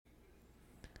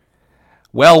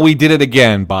Well, we did it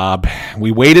again, Bob.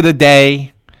 We waited a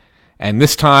day, and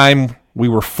this time we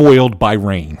were foiled by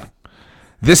rain.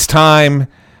 This time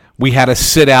we had to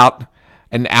sit out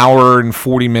an hour and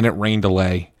 40-minute rain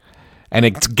delay, and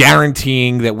it's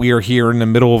guaranteeing that we are here in the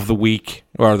middle of the week,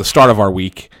 or the start of our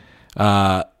week,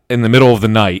 in the middle of the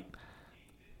night,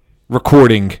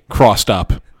 recording Crossed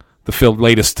Up, the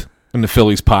latest in the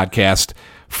Phillies podcast,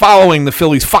 following the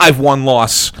Phillies' 5-1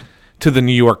 loss to the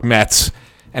New York Mets.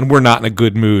 And we're not in a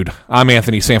good mood. I'm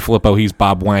Anthony Sanfilippo. He's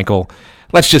Bob Wankel.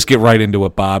 Let's just get right into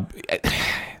it, Bob.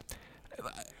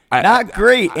 Not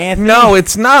great, Anthony. No,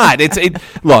 it's not.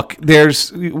 Look,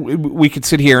 we could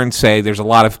sit here and say there's a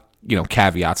lot of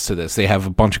caveats to this. They have a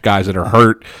bunch of guys that are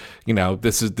hurt.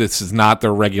 This is not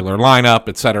their regular lineup,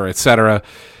 et cetera, et cetera.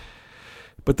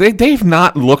 But they've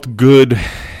not looked good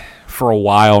for a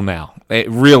while now.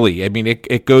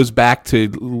 It goes back to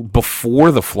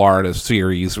before the Florida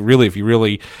series. Really, if you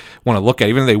really want to look at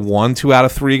it, even though they won 2 out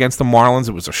of 3 against the Marlins,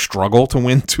 it was a struggle to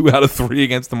win 2 out of 3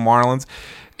 against the Marlins.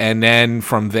 And then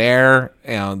from there,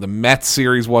 the Mets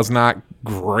series was not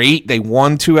great. They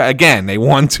won 2 out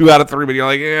of 3, but you're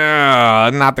like, yeah,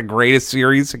 not the greatest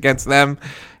series against them.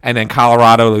 And then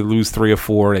Colorado, they lose 3 of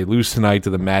 4. They lose tonight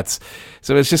to the Mets.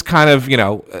 So it's just kind of,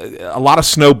 a lot of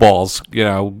snowballs,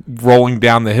 rolling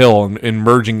down the hill and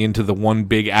merging into the one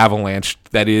big avalanche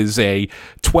that is a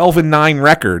 12-9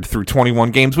 record through 21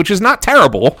 games, which is not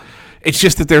terrible. It's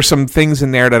just that there's some things in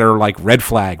there that are like red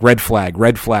flag, red flag,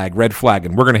 red flag, red flag,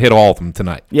 and we're going to hit all of them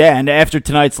tonight. Yeah, and after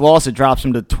tonight's loss, it drops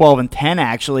them to 12-10,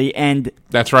 actually. And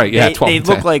that's right, yeah, 12-10. They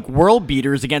look like world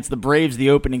beaters against the Braves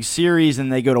the opening series,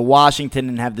 and they go to Washington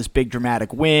and have this big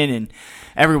dramatic win, and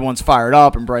everyone's fired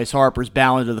up, and Bryce Harper's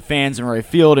bowing to the fans in right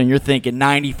field, and you're thinking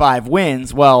 95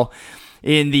 wins. Well,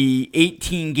 in the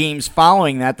 18 games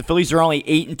following that, the Phillies are only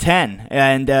 8-10,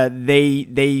 and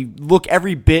they look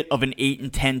every bit of an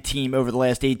 8-10 team over the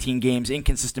last 18 games.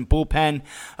 Inconsistent bullpen,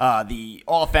 the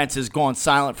offense has gone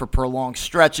silent for prolonged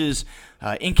stretches.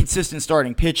 Inconsistent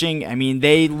starting pitching. I mean,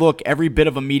 they look every bit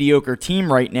of a mediocre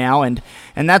team right now, and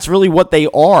that's really what they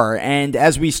are. And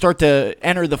as we start to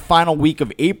enter the final week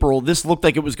of April, this looked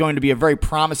like it was going to be a very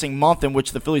promising month in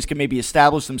which the Phillies could maybe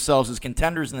establish themselves as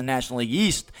contenders in the National League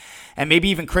East and maybe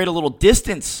even create a little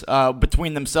distance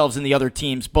between themselves and the other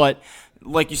teams. But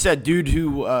like you said, due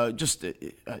to just a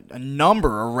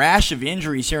rash of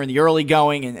injuries here in the early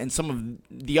going and some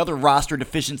of the other roster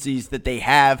deficiencies that they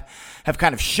have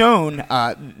kind of shown,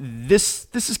 this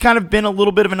has kind of been a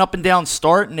little bit of an up and down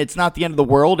start, and it's not the end of the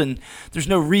world, and there's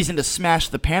no reason to smash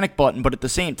the panic button. But at the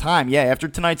same time, yeah, after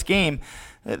tonight's game,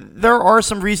 there are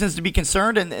some reasons to be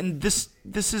concerned, and this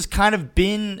has kind of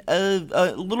been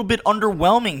a little bit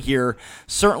underwhelming here,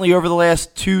 certainly over the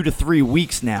last 2 to 3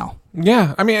 weeks now.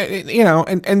 Yeah, I mean,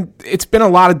 and it's been a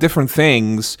lot of different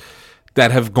things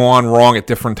that have gone wrong at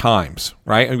different times,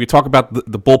 right? And we talk about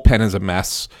the bullpen is a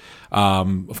mess,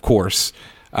 of course.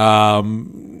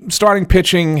 Starting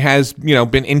pitching has,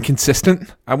 been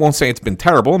inconsistent. I won't say it's been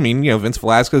terrible. I mean, Vince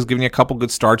Velasquez has given you a couple good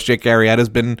starts. Jake Arrieta's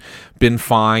been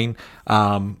fine.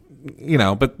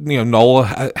 But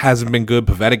Nola hasn't been good.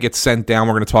 Pivetta gets sent down.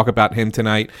 We're going to talk about him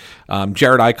tonight.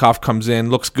 Jared Eickhoff comes in,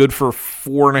 looks good for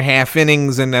 4.5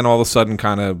 innings, and then all of a sudden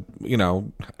kind of,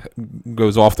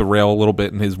 goes off the rail a little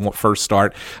bit in his first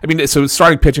start. I mean, so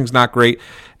starting pitching's not great.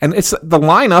 And it's the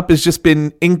lineup has just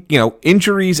been,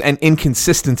 injuries and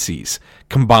inconsistencies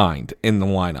combined in the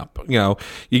lineup.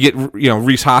 You get,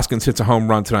 Rhys Hoskins hits a home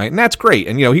run tonight, and that's great.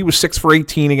 And, he was 6 for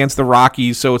 18 against the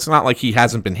Rockies, so it's not like he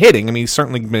hasn't been hitting. I mean, he's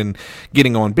certainly been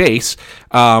getting on base,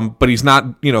 but he's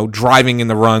not, driving in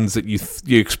the runs that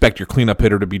you expect your cleanup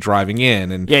hitter to be driving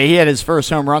in. And yeah, he had his first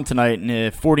home run tonight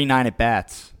in 49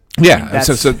 at-bats. Yeah,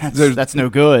 that's no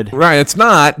good. Right, it's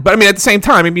not. But I mean, at the same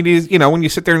time, I mean, when you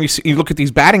sit there and you look at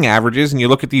these batting averages and you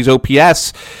look at these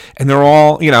OPS, and they're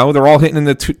all hitting in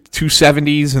the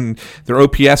 270s, and their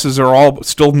OPSs are all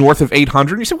still north of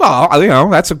 800. You say, well,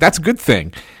 that's a good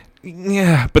thing.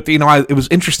 Yeah, but it was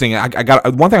interesting. I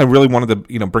got one thing I really wanted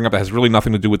to bring up that has really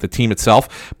nothing to do with the team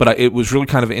itself, but it was really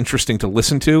kind of interesting to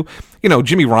listen to.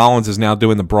 Jimmy Rollins is now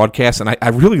doing the broadcast, and I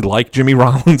really like Jimmy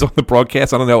Rollins on the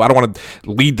broadcast. I don't know. I don't want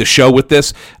to lead the show with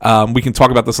this. We can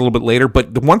talk about this a little bit later,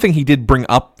 but the one thing he did bring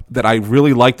up that I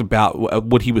really liked about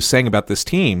what he was saying about this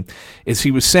team is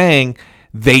he was saying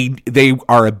they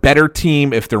are a better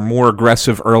team if they're more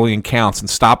aggressive early in counts and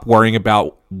stop worrying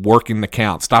about working the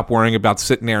count. Stop worrying about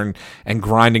sitting there and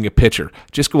grinding a pitcher.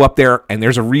 Just go up there, and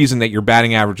there's a reason that your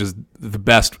batting average is the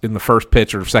best in the first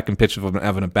pitch or second pitch of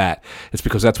an at bat. It's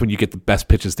because that's when you get the best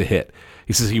pitches to hit.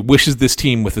 He says he wishes this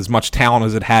team, with as much talent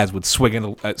as it has, would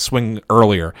swing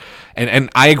earlier. And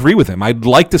I agree with him. I'd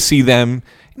like to see them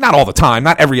not all the time,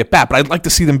 not every at bat, but I'd like to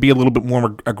see them be a little bit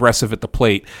more aggressive at the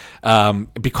plate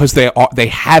because they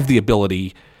have the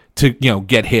ability to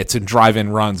get hits and drive in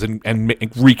runs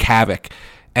and wreak havoc,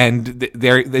 and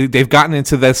they've gotten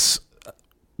into this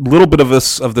little bit of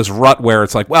this rut where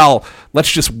it's like, well,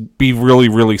 let's just be really,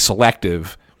 really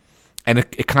selective. And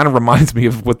it kind of reminds me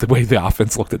of the way the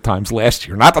offense looked at times last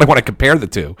year. Not that I want to compare the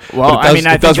two. Well, but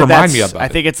it does remind me of it. I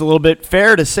think it's a little bit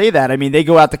fair to say that. I mean, they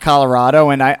go out to Colorado,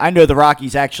 and I know the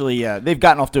Rockies actually they've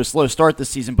gotten off to a slow start this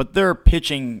season, but their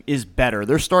pitching is better.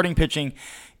 Their starting pitching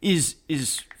is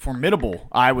formidable,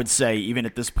 I would say, even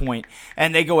at this point.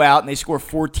 And they go out and they score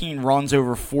 14 runs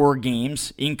over 4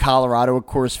 games in Colorado at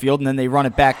Coors Field, and then they run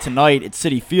it back tonight at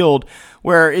Citi Field,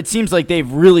 where it seems like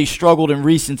they've really struggled in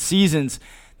recent seasons.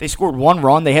 They scored 1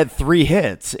 run. They had 3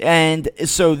 hits. And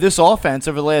so this offense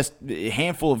over the last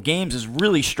handful of games has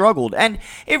really struggled. And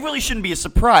it really shouldn't be a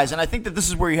surprise. And I think that this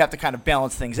is where you have to kind of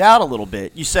balance things out a little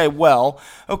bit. You say, well,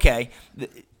 okay,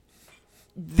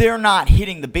 they're not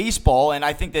hitting the baseball. And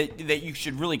I think that you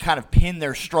should really kind of pin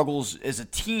their struggles as a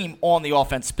team on the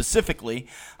offense specifically.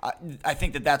 I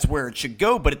think that that's where it should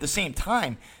go. But at the same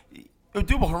time,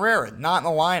 Odubel Herrera, not in the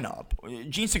lineup.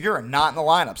 Gene Segura, not in the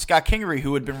lineup. Scott Kingery,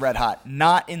 who had been red hot,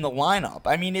 not in the lineup.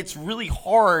 I mean, it's really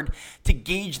hard to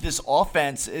gauge this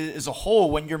offense as a whole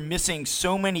when you're missing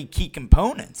so many key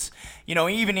components.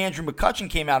 Even Andrew McCutchen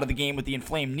came out of the game with the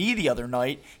inflamed knee the other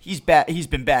night. He's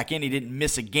been back in. He didn't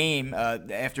miss a game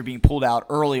after being pulled out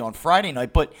early on Friday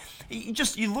night. But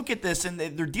you look at this, and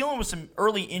they're dealing with some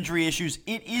early injury issues.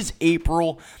 It is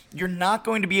April. You're not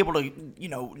going to be able to,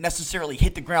 necessarily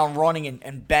hit the ground running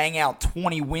and bang out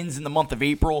 20 wins in the month of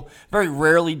April. Very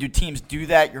rarely do teams do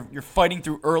that. You're fighting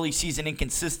through early season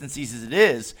inconsistencies as it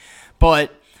is.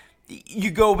 But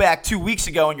you go back 2 weeks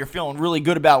ago and you're feeling really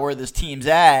good about where this team's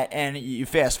at, and you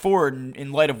fast forward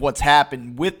in light of what's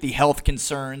happened with the health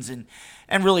concerns and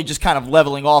really just kind of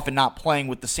leveling off and not playing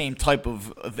with the same type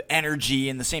of energy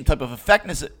and the same type of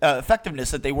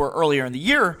effectiveness that they were earlier in the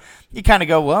year, you kind of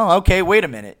go, well, okay, wait a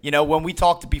minute. When we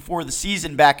talked before the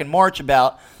season back in March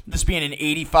about this being an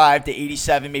 85 to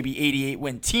 87, maybe 88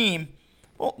 win team,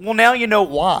 well, now you know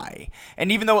why.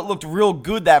 And even though it looked real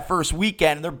good that first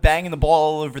weekend, and they're banging the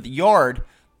ball all over the yard,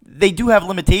 they do have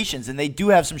limitations and they do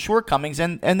have some shortcomings,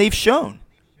 and they've shown.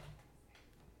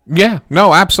 Yeah,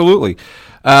 no, absolutely.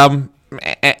 And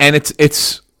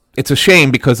it's a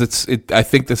shame because I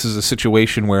think this is a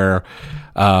situation where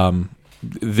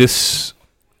this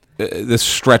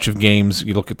stretch of games,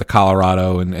 you look at the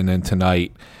Colorado and then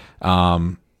tonight,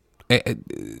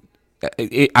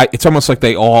 it's almost like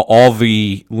they all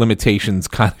the limitations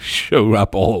kind of show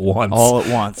up all at once. All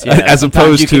at once, yeah. As Sometimes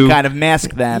opposed you to can kind of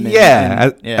mask them.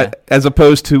 As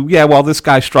opposed to well, this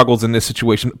guy struggles in this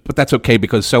situation, but that's okay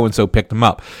because so and so picked him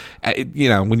up.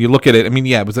 When you look at it, I mean,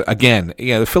 it was again,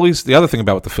 the Phillies. The other thing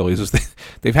about the Phillies is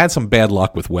they've had some bad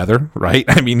luck with weather, right?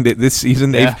 I mean, this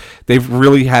season they've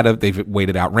really they've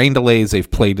waited out rain delays.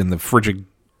 They've played in the frigid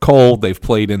cold. They've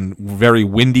played in very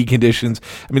windy conditions.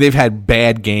 I mean, they've had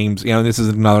bad games. This is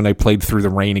another night played through the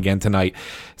rain again tonight.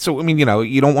 So I mean, you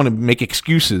don't want to make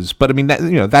excuses, but I mean,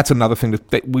 that's another thing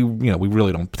that we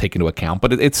really don't take into account.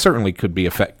 But it certainly could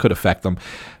affect them.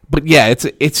 But yeah,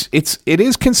 it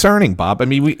is concerning, Bob. I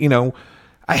mean,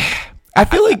 I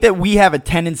feel like that we have a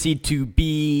tendency to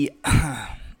be.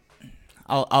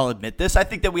 I'll admit this. I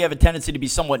think that we have a tendency to be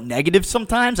somewhat negative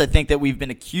sometimes. I think that we've been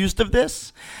accused of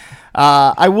this.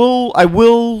 I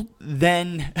will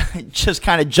then just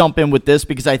kind of jump in with this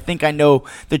because I think I know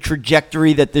the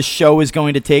trajectory that this show is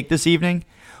going to take this evening.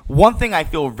 One thing I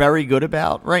feel very good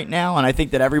about right now, and I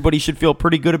think that everybody should feel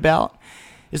pretty good about,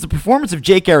 is the performance of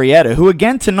Jake Arrieta, who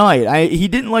again tonight, he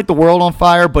didn't light the world on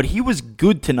fire, but he was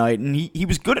good tonight, and he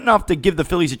was good enough to give the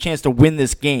Phillies a chance to win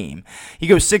this game. He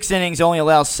goes 6 innings, only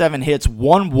allows 7 hits,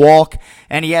 1 walk,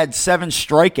 and he had 7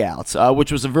 strikeouts,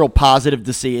 which was a real positive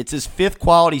to see. It's his 5th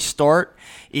quality start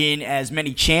in as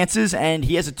many chances, and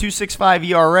he has a 2.65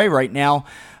 ERA right now.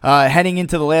 Heading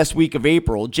into the last week of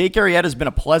April. Jake Arrieta has been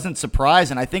a pleasant surprise,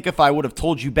 and I think if I would have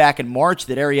told you back in March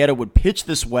that Arrieta would pitch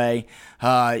this way,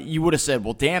 you would have said,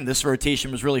 well, damn, this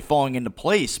rotation was really falling into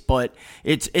place. But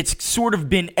it's sort of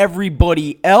been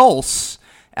everybody else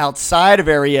outside of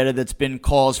Arrieta that's been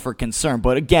cause for concern.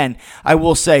 But again, I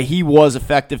will say he was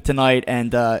effective tonight,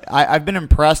 and I've been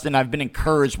impressed and I've been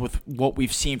encouraged with what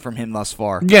we've seen from him thus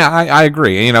far. Yeah, I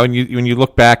agree. When you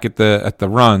look back at the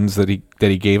runs that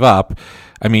he gave up,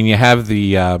 I mean, you have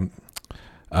the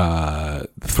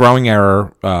throwing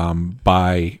error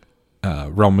by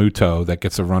Realmuto that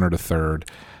gets a runner to third.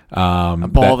 A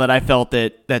ball that I felt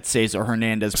that Cesar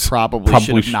Hernandez probably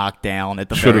should have knocked down at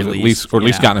the very least. Or at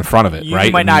least gotten in front of it, right?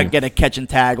 You might not get a catch and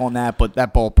tag on that, but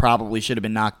that ball probably should have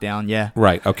been knocked down, yeah.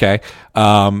 Right, okay.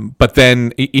 But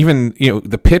then even,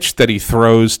 the pitch that he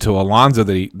throws to Alonso,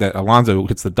 that Alonso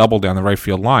hits the double down the right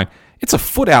field line, it's a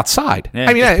foot outside. Yeah,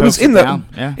 I mean, it was in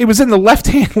the left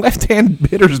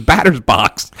hand batter's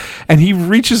box, and he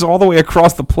reaches all the way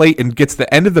across the plate and gets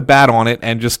the end of the bat on it,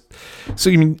 and just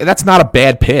that's not a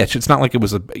bad pitch. It's not like it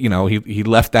was he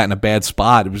left that in a bad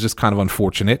spot. It was just kind of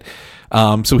unfortunate.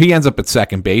 So he ends up at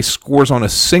second base, scores on a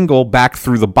single back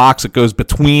through the box. It goes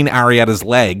between Arrieta's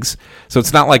legs, so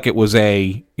it's not like it was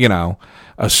a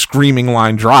screaming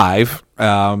line drive.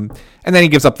 And then he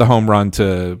gives up the home run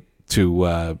to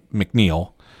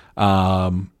McNeil,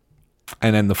 and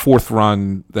then the fourth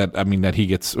run that he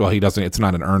gets. Well, he doesn't. It's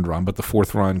not an earned run, but the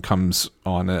fourth run comes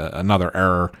on another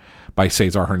error by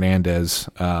Cesar Hernandez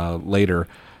later.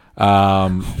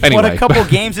 Anyway. What a couple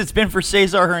games it's been for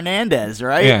Cesar Hernandez,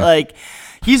 right? Yeah. Like,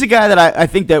 he's a guy that I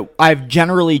think that I've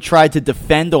generally tried to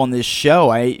defend on this show.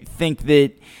 I think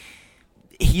that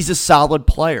he's a solid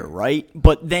player, right?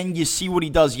 But then you see what he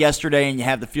does yesterday, and you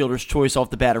have the fielder's choice off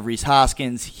the bat of Rhys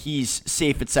Hoskins. He's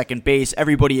safe at second base.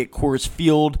 Everybody at Coors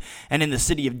Field and in the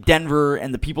city of Denver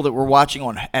and the people that were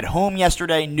watching at home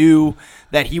yesterday knew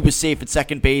that he was safe at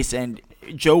second base. And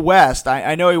Joe West,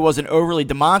 I know he wasn't overly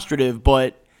demonstrative,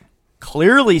 but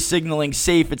clearly signaling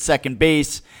safe at second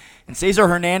base. And Cesar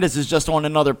Hernandez is just on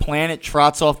another planet,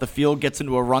 trots off the field, gets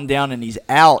into a rundown, and he's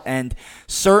out. And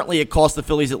certainly it cost the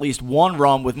Phillies at least one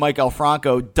run with Mike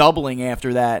Alfranco doubling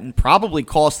after that, and probably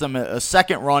cost them a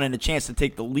second run and a chance to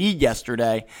take the lead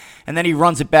yesterday. And then he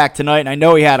runs it back tonight, and I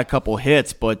know he had a couple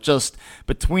hits, but just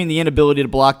between the inability to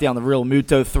block down the Real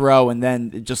Muto throw and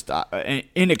then just an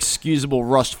inexcusable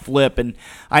rushed flip. And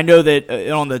I know that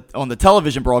on the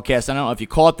television broadcast, I don't know if you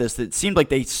caught this, it seemed like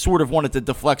they sort of wanted to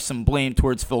deflect some blame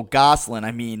towards Phil Gosselin.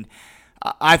 I mean,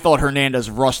 I thought Hernandez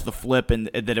rushed the flip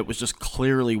and that it was just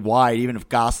clearly wide, even if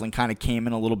Gosselin kind of came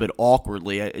in a little bit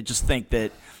awkwardly. I just think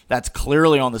that that's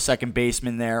clearly on the second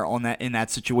baseman there in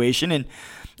that situation.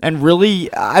 And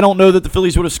really, I don't know that the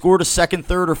Phillies would have scored a second,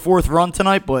 third, or fourth run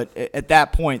tonight, but at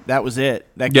that point, that was it.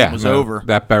 That game was over.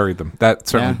 That buried them. That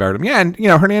certainly buried them. Yeah, and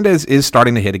Hernandez is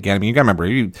starting to hit again. I mean, you got to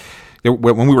remember,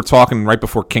 when we were talking right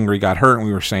before Kingery got hurt, and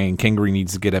we were saying Kingery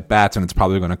needs to get at bats, and it's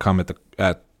probably going to come it's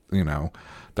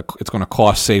going to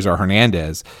cost Cesar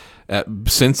Hernandez.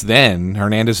 Since then,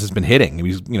 Hernandez has been hitting.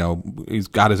 He's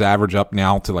got his average up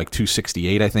now to like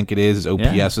 268, I think it is. His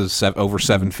OPS is over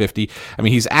 750. I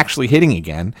mean, he's actually hitting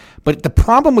again. But the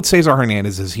problem with Cesar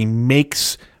Hernandez is he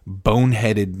makes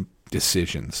boneheaded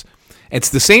decisions. It's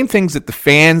the same things that the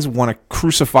fans want to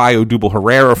crucify Odubel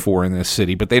Herrera for in this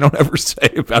city, but they don't ever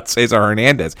say about Cesar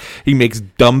Hernandez. He makes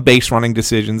dumb base running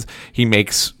decisions. He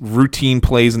makes routine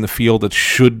plays in the field that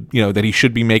he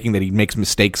should be making, that he makes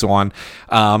mistakes on.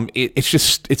 It's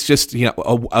just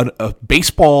a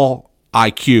baseball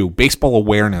IQ, baseball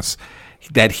awareness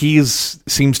that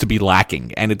seems to be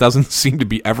lacking, and it doesn't seem to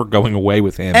be ever going away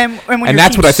with him. And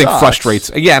that's what I think frustrates.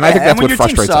 Yeah, and I think that's what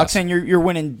frustrates us. And you're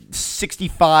winning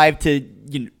 65 to,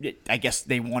 I guess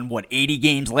they won 80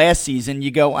 games last season.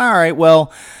 You go, all right,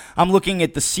 well, I'm looking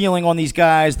at the ceiling on these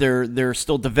guys. They're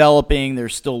still developing. They're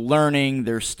still learning.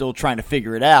 They're still trying to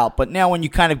figure it out. But now when you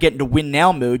kind of get into win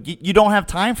now mode, you don't have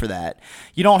time for that.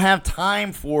 You don't have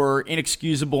time for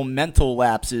inexcusable mental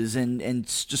lapses and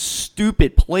just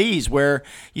stupid plays where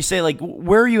you say, like,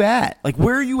 where are you at? Like,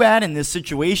 where are you at in this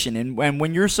situation? And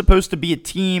when you're supposed to be a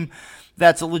team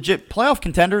that's a legit playoff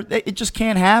contender, it just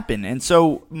can't happen. And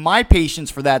so my patience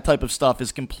for that type of stuff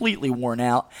is completely worn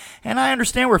out. And I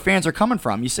understand where fans are coming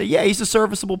from. You say, yeah, he's a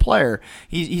serviceable player.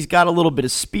 He's got a little bit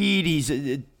of speed. He's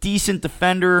a decent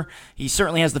defender. He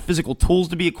certainly has the physical tools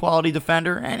to be a quality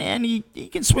defender. And he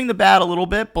can swing the bat a little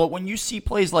bit. But when you see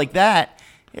plays like that,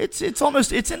 it's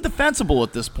indefensible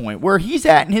at this point. Where he's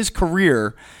at in his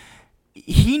career,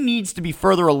 he needs to be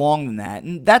further along than that.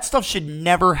 And that stuff should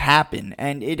never happen.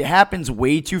 And it happens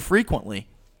way too frequently.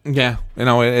 Yeah,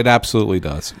 it absolutely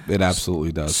does. It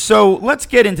absolutely does. So let's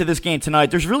get into this game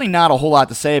tonight. There's really not a whole lot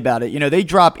to say about it. They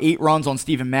dropped 8 runs on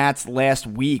Steven Matz last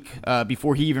week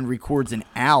before he even records an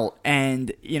out.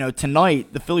 And,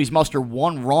 tonight the Phillies muster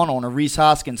 1 run on a Rhys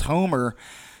Hoskins homer,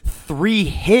 3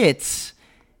 hits.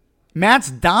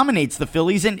 Matz dominates the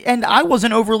Phillies, and I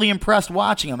wasn't overly impressed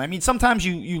watching him. I mean, sometimes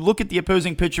you look at the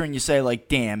opposing pitcher and you say, like,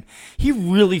 damn, he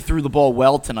really threw the ball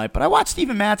well tonight. But I watched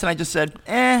Steven Matz and I just said,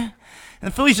 And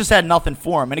the Phillies just had nothing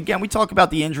for him. And again, we talk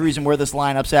about the injuries and where this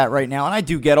lineup's at right now, and I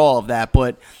do get all of that.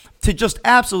 But to just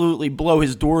absolutely blow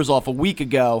his doors off a week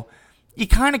ago, you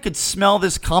kind of could smell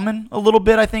this coming a little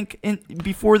bit, I think,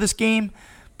 before this game.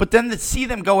 But then to see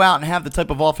them go out and have the type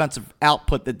of offensive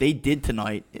output that they did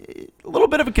tonight, a little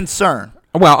bit of a concern.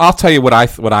 Well, I'll tell you what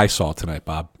I saw tonight,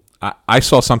 Bob. I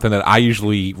saw something that I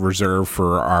usually reserve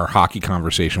for our hockey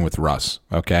conversation with Russ,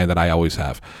 okay, that I always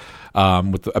have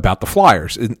about the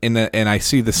Flyers. And I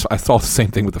see this. I saw the same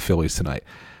thing with the Phillies tonight.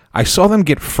 I saw them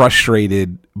get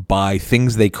frustrated by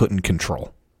things they couldn't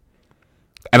control.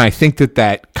 And I think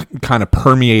that kind of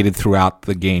permeated throughout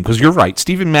the game, because you're right.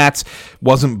 Steven Matz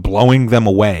wasn't blowing them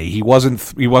away. He wasn't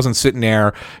sitting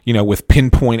there, with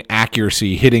pinpoint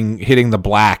accuracy, hitting the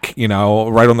black,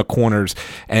 right on the corners,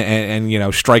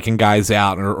 and striking guys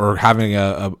out, or having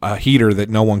a heater that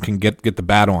no one can get the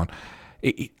bat on.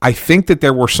 I think that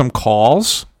there were some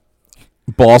calls,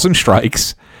 balls and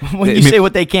strikes. When you say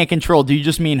what they can't control, do you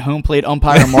just mean home plate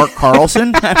umpire Mark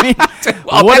Carlson? I mean,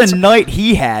 what a night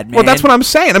he had, man. Well, that's what I'm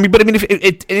saying.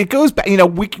 If it goes back,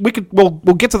 we'll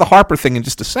get to the Harper thing in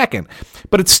just a second,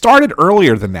 but it started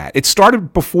earlier than that. It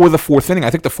started before the fourth inning.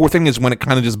 I think the fourth inning is when it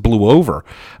kind of just blew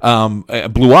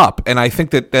up, and I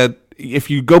think that if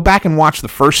you go back and watch the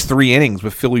first three innings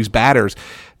with Phillies batters,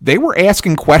 they were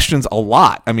asking questions a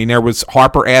lot. I mean, there was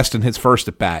Harper asked in his first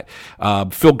at bat.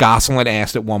 Phil Gosselin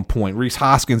asked at one point. Rhys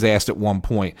Hoskins asked at one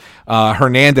point.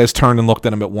 Hernandez turned and looked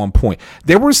at him at one point.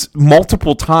 There was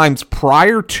multiple times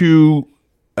prior to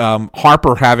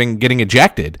Harper getting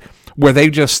ejected where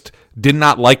they just did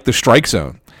not like the strike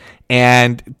zone.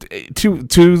 And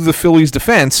to the Phillies'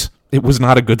 defense, it was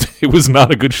not a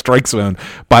good strike zone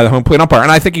by the home plate umpire,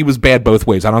 and I think he was bad both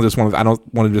ways. I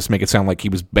don't want to just make it sound like he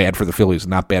was bad for the Phillies and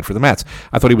not bad for the Mets.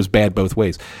 I thought he was bad both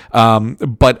ways,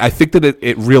 but I think that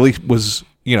it really was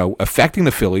affecting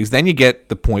the Phillies. Then you get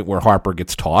the point where Harper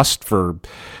gets tossed for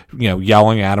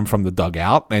yelling at him from the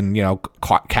dugout, and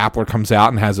Kapler comes out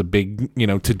and has a big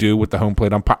to do with the home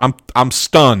plate umpire. I'm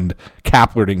stunned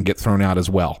Kapler didn't get thrown out as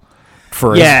well.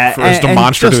 For as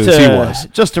demonstrative as he was.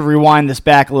 Just to rewind this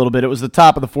back a little bit, it was the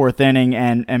top of the fourth inning,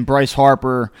 and Bryce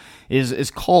Harper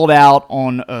is called out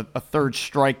on a third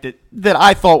strike that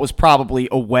I thought was probably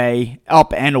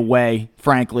up and away,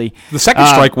 frankly. The second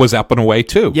strike was up and away,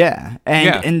 too. Yeah,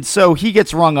 and so he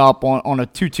gets rung up on a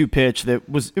 2-2 pitch that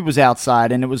was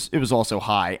outside, and it was also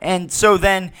high. And so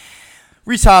then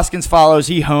Rhys Hoskins follows,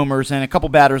 he homers, and a couple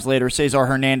batters later, Cesar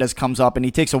Hernandez comes up, and he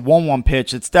takes a 1-1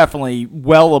 pitch that's definitely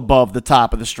well above the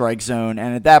top of the strike zone.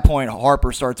 And at that point,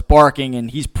 Harper starts barking, and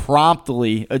he's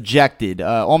promptly ejected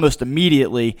almost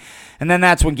immediately. And then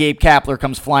that's when Gabe Kapler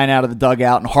comes flying out of the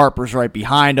dugout, and Harper's right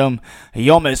behind him. He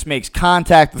almost makes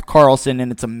contact with Carlson,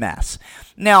 and it's a mess.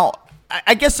 Now,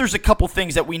 I guess there's a couple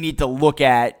things that we need to look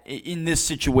at in this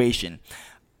situation.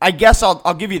 I guess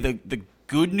I'll give you the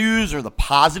good news or the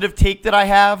positive take that I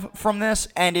have from this,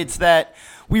 and it's that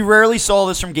we rarely saw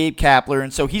this from Gabe Kapler,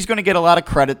 and so he's going to get a lot of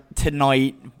credit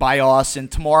tonight by us and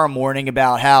tomorrow morning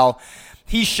about how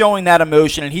he's showing that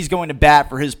emotion and he's going to bat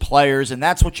for his players, and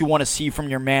that's what you want to see from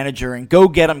your manager, and go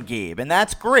get him, Gabe, and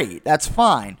that's great. That's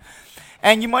fine.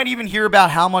 And you might even hear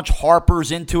about how much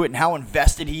Harper's into it and how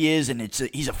invested he is, and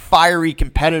he's a fiery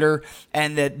competitor,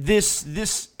 and that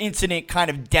this incident kind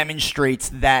of demonstrates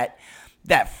that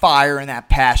fire and that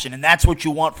passion, and that's what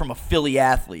you want from a Philly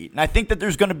athlete. And I think that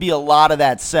there's going to be a lot of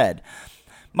that said.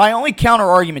 My only counter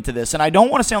argument to this, and I don't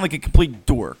want to sound like a complete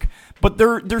dork, but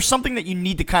there's something that you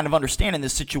need to kind of understand in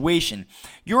this situation.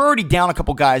 You're already down a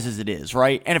couple guys as it is,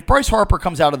 right? And if Bryce Harper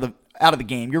comes out of the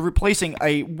game, you're replacing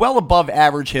a well above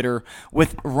average hitter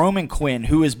with Roman Quinn,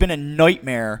 who has been a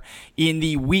nightmare in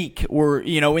the week or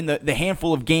in the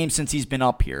handful of games since he's been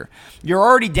up here. You're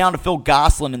already down to Phil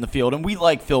Gosselin in the field, and we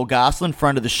like Phil Gosselin,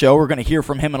 friend of the show. We're going to hear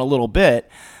from him in a little bit,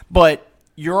 but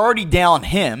you're already down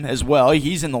him as well.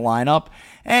 He's in the lineup,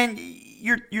 and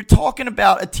you're talking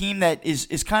about a team that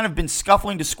is kind of been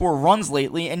scuffling to score runs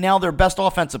lately, and now their best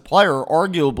offensive player, or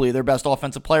arguably their best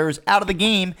offensive player, is out of the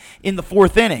game in the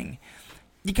fourth inning.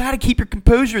 You got to keep your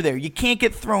composure there. You can't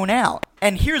get thrown out.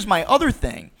 And here's my other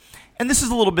thing, and this is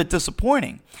a little bit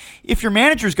disappointing. If your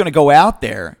manager is going to go out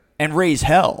there and raise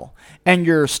hell, and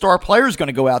your star player is going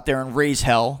to go out there and raise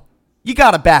hell, you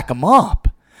got to back them up.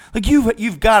 Like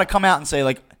you've got to come out and say,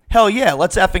 like, hell yeah,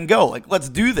 let's effing go. Like, let's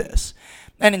do this.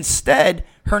 And instead,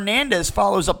 Hernandez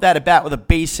follows up that at-bat with a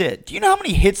base hit. Do you know how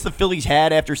many hits the Phillies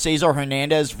had after Cesar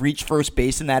Hernandez reached first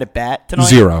base in that at-bat tonight?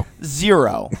 Zero.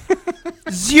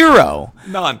 Zero.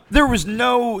 None. There was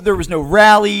no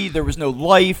rally. There was no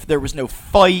life. There was no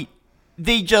fight.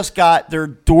 They just got their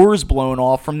doors blown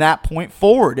off from that point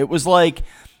forward. It was like,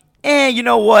 you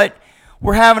know what?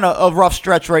 we're having a rough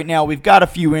stretch right now. We've got a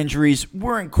few injuries.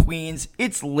 We're in Queens.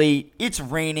 It's late. It's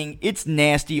raining. It's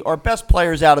nasty. Our best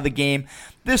player's out of the game.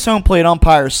 This home plate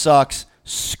umpire sucks.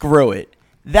 Screw it.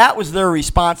 That was their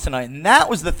response tonight, and that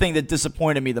was the thing that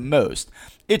disappointed me the most.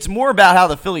 It's more about how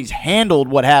the Phillies handled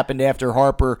what happened after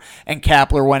Harper and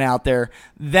Kapler went out there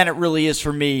than it really is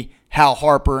for me how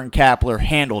Harper and Kapler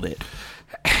handled it.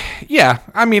 Yeah,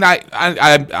 I mean,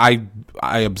 I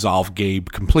absolve Gabe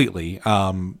completely.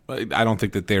 I don't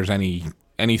think that there's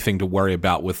anything to worry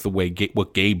about with the way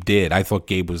what Gabe did. I thought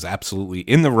Gabe was absolutely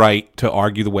in the right to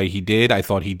argue the way he did. I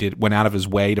thought he went out of his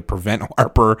way to prevent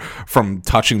Harper from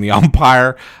touching the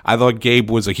umpire. I thought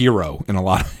Gabe was a hero in a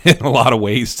lot of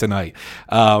ways tonight.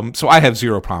 So I have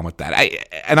zero problem with that.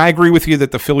 I agree with you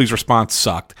that the Phillies' response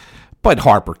sucked, but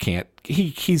Harper can't.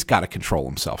 He's got to control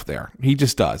himself there. He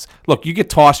just does. Look, you get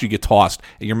tossed,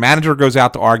 and your manager goes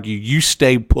out to argue. You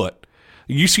stay put.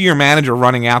 You see your manager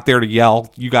running out there to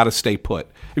yell, you got to stay put.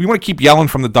 If you want to keep yelling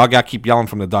from the dugout, keep yelling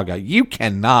from the dugout. You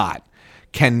cannot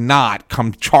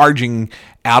come charging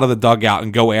out of the dugout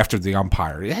and go after the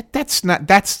umpire. That's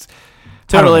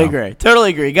Totally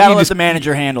agree. You got to let the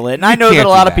manager handle it. And I know that a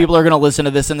lot of people are going to listen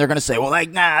to this and they're going to say, well,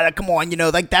 come on,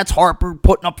 that's Harper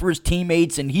putting up for his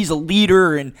teammates and he's a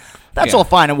leader and that's all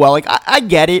fine and well. I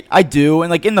get it. I do.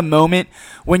 And in the moment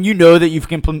when you know that you've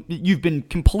been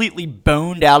completely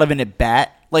boned out of an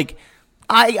at-bat,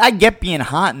 I get being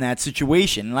hot in that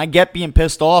situation and I get being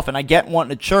pissed off and I get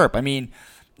wanting to chirp. I mean,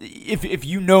 if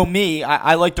you know me,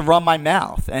 I like to run my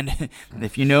mouth. And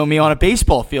if you know me on a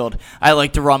baseball field, I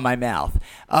like to run my mouth.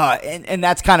 And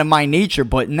that's kind of my nature.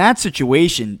 But in that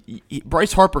situation,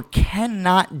 Bryce Harper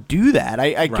cannot do that.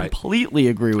 I completely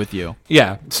agree with you.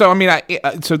 Yeah. So, I mean,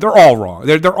 so they're all wrong.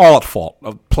 They're all at fault,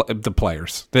 the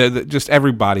players. They're just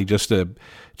everybody, just a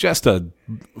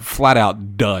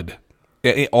flat-out dud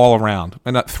all around.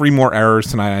 And 3 more errors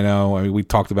tonight, I know. I mean, we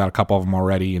talked about a couple of them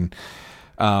already. And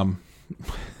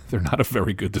they're not a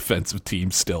very good defensive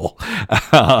team still.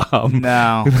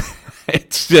 No.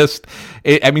 It's just,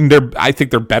 I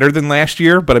think they're better than last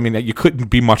year, but I mean, you couldn't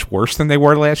be much worse than they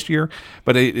were last year,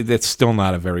 but it's still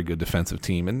not a very good defensive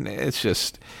team. And it's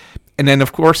just, and then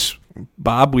of course,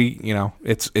 Bob,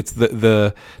 it's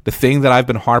the thing that I've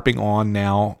been harping on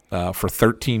now for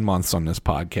 13 months on this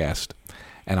podcast,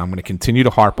 and I'm going to continue to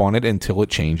harp on it until it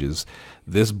changes.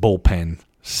 This bullpen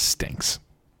stinks.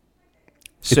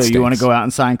 So you want to go out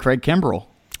and sign Craig Kimbrell?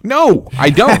 No, I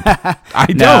don't. I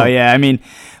don't. No, yeah, I mean,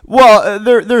 well,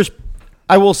 there's.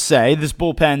 I will say this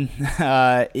bullpen,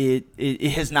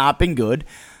 it has not been good.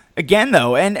 Again,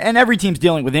 though, and every team's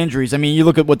dealing with injuries. I mean, you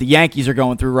look at what the Yankees are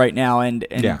going through right now, and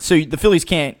so the Phillies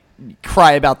can't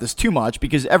cry about this too much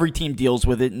because every team deals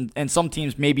with it, and some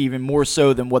teams maybe even more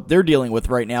so than what they're dealing with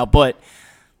right now. But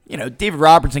David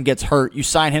Robertson gets hurt. You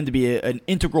sign him to be an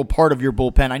integral part of your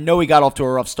bullpen. I know he got off to a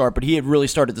rough start, but he had really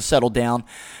started to settle down.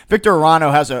 Victor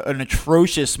Arano has an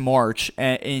atrocious March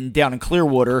down in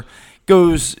Clearwater.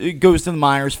 Goes to the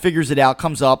minors, figures it out,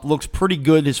 comes up, looks pretty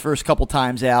good his first couple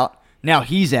times out. Now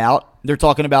he's out. They're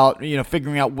talking about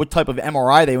figuring out what type of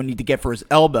MRI they would need to get for his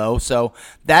elbow. So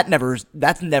that's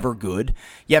never good.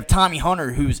 You have Tommy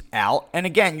Hunter who's out, and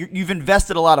again you've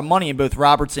invested a lot of money in both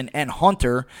Robertson and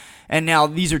Hunter, and now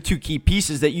these are 2 key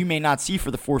pieces that you may not see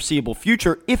for the foreseeable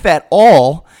future, if at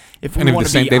all. If we want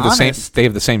to be honest, they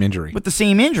have the same injury. With the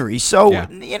same injury, so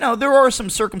there are some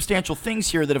circumstantial things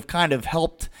here that have kind of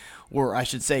helped. Or I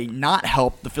should say not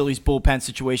help the Phillies bullpen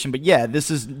situation. But yeah, this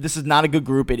is not a good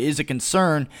group. It is a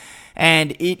concern.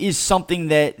 And it is something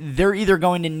that they're either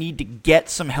going to need to get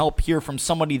some help here from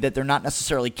somebody that they're not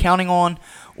necessarily counting on,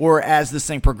 or as this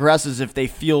thing progresses, if they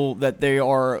feel that they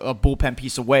are a bullpen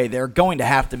piece away, they're going to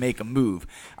have to make a move.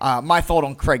 My thought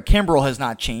on Craig Kimbrell has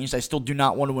not changed. I still do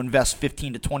not want to invest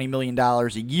 $15 to $20 million a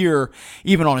year,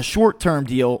 even on a short-term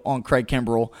deal on Craig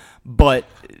Kimbrell. But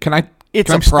it's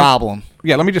a problem.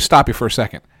 Yeah, let me just stop you for a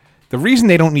second. The reason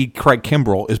they don't need Craig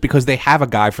Kimbrell is because they have a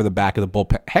guy for the back of the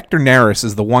bullpen. Hector Neris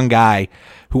is the one guy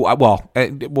who,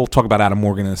 we'll talk about Adam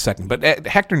Morgan in a second, but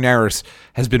Hector Neris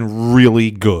has been really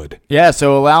good. Yeah,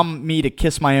 so allow me to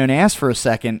kiss my own ass for a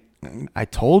second. I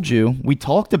told you. We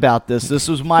talked about this. This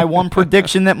was my one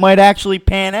prediction that might actually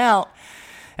pan out.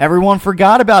 Everyone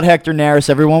forgot about Hector Neris.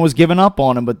 Everyone was giving up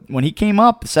on him. But when he came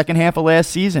up the second half of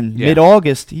last season,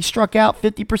 mid-August, he struck out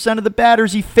 50% of the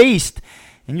batters he faced.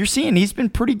 And you're seeing he's been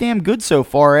pretty damn good so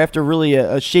far after really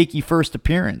a shaky first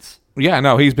appearance. Yeah,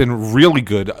 no, he's been really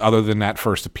good other than that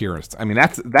first appearance. I mean,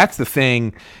 that's the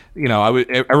thing.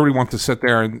 Everybody wants to sit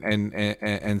there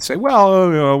and say, what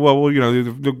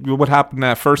happened in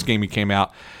that first game he came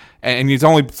out? And he's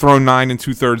only thrown 9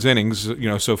 2/3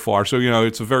 innings, so far. So,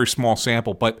 it's a very small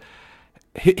sample. But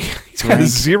He's got a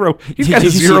zero. He's got a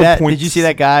Did you see 0 that? point. Did you see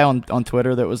that guy on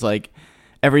Twitter that was like,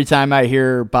 every time I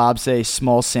hear Bob say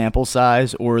small sample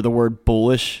size or the word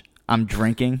bullish, I'm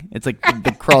drinking. It's like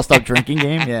the crossed up drinking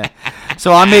game. Yeah.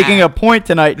 So I'm making a point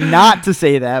tonight not to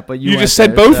say that, but you just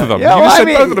said both of them. Yeah, you well, just I said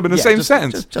mean, both of them in the same just,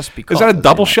 sentence. Just because. Is that a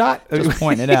double shot? Just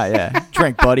pointing it out. Yeah.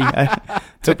 Drink, buddy. I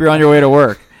hope you're on your way to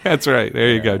work. That's right. There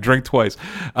you go. Drink twice.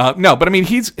 No, but I mean,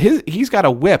 he's got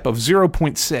a whip of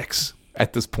 0.6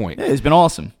 at this point. Yeah, he's been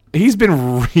awesome. He's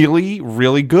been really,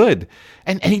 really good,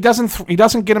 and he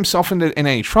doesn't get himself in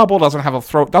any trouble.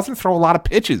 Doesn't throw a lot of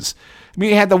pitches. I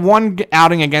mean, he had the one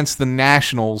outing against the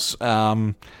Nationals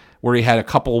where he had a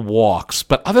couple of walks,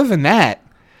 but other than that,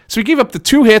 so he gave up the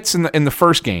 2 hits in the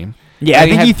first game. Yeah, I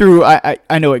think he threw.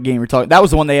 I know what game we're talking. That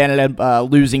was the one they ended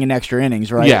up losing in extra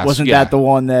innings, right? Yes, Wasn't that the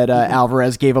one that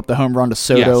Alvarez gave up the home run to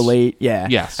Soto late? Yeah.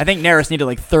 Yes. I think Neris needed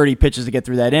like 30 pitches to get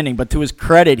through that inning, but to his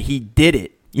credit, he did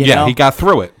it. You know? He got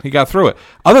through it.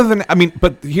 Other than, I mean,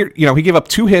 but here, he gave up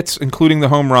 2 hits, including the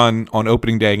home run on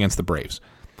opening day against the Braves.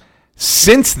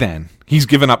 Since then, he's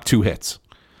given up 2 hits.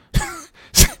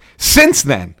 Since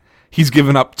then, he's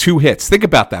given up 2 hits. Think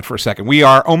about that for a second. We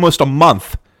are almost a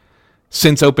month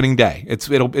since opening day.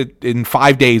 In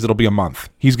 5 days, it'll be a month.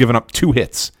 He's given up 2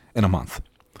 hits in a month.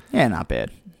 Yeah, not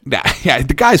bad. Yeah,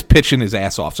 the guy's pitching his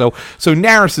ass off. So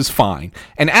Neris is fine.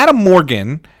 And Adam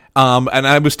Morgan, and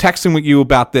I was texting with you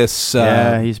about this.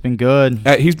 Yeah, he's been good.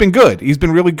 He's been good. He's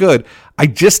been really good. I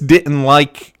just didn't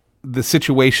like the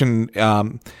situation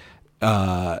in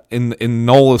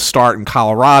Nola's start in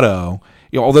Colorado.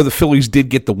 Although the Phillies did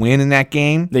get the win in that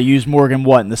game, they used Morgan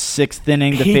in the 6th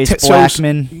inning to face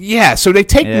Blackmon. So they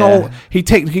take Nola. He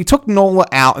took Nola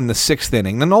out in the 6th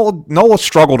inning. Then Nola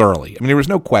struggled early. I mean, there was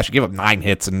no question. He gave up 9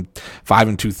 hits and 5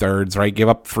 2/3. Right, gave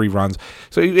up 3 runs.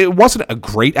 So it wasn't a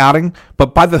great outing.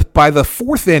 But by the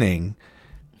 4th inning,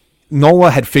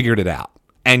 Nola had figured it out.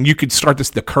 And you could start this.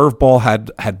 The curveball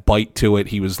had bite to it.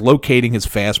 He was locating his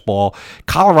fastball.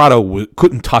 Colorado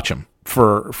couldn't touch him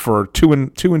for 2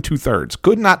 2/3.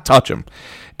 Could not touch him.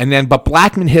 But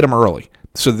Blackmon hit him early.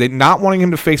 So they, not wanting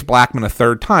him to face Blackmon a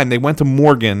third time, they went to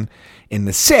Morgan in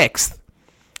the 6th,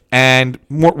 and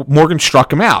Morgan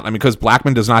struck him out. I mean, because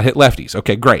Blackmon does not hit lefties.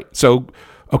 Okay, great. So,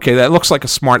 that looks like a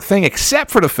smart thing,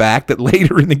 except for the fact that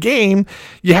later in the game,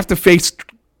 you have to face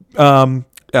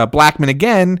Blackmon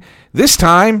again. This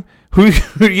time, who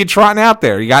are you trotting out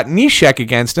there? You got Neshek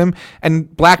against him, and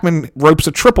Blackmon ropes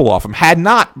a triple off him. Had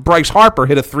not Bryce Harper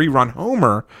hit a 3-run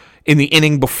homer in the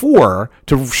inning before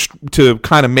to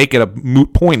kind of make it a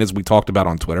moot point, as we talked about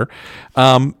on Twitter,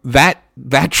 that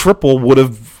triple would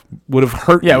have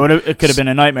hurt. Yeah, it could have been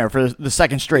a nightmare for the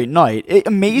second straight night.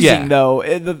 Amazing, though.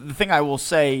 The thing I will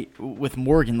say with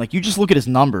Morgan, like, you just look at his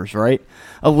numbers, right?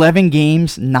 11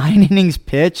 games, 9 innings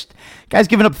pitched. Guy's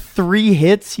given up 3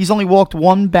 hits. He's only walked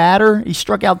 1 batter. He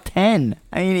struck out 10.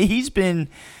 I mean, he's been...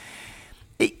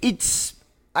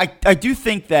 I do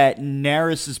think that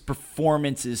Neris's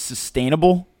performance is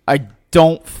sustainable. I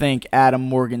don't think Adam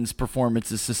Morgan's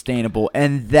performance is sustainable,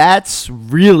 and that's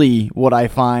really what I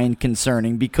find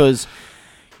concerning, because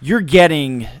you're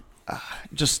getting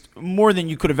just more than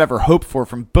you could have ever hoped for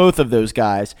from both of those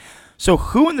guys. So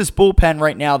who in this bullpen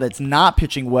right now that's not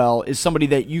pitching well is somebody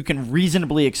that you can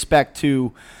reasonably expect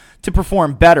to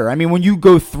perform better? I mean, when you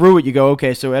go through it, you go,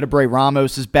 okay, so Edebray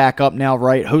Ramos is back up now,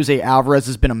 right? Jose Alvarez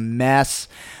has been a mess.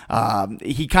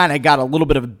 He kind of got a little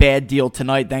bit of a bad deal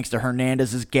tonight thanks to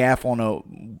Hernandez's gaffe on a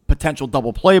potential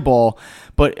double play ball.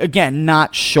 But, again,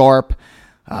 not sharp.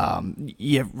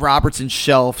 You have Robertson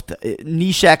shelved.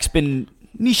 Neshek's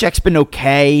been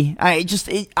okay. I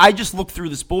just look through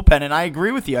this bullpen, and I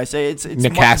agree with you. I say it's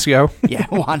Nicasio.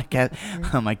 Juan Nicasio.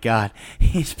 Oh my God,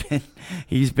 he's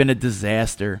been a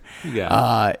disaster.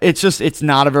 Yeah. It's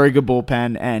not a very good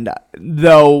bullpen. And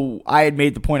though I had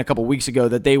made the point a couple weeks ago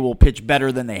that they will pitch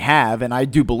better than they have, and I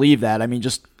do believe that. I mean,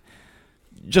 just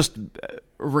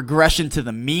regression to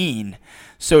the mean,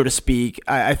 so to speak.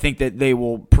 I think that they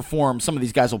will perform. Some of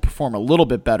these guys will perform a little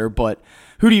bit better, but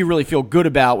who do you really feel good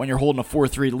about when you're holding a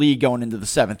 4-3 lead going into the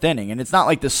 7th inning? And it's not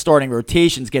like the starting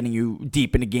rotation's getting you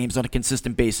deep into games on a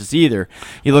consistent basis either.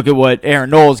 You look at what Aaron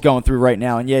Nola is going through right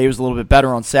now, and yeah, he was a little bit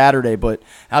better on Saturday, but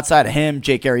outside of him,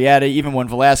 Jake Arrieta, even when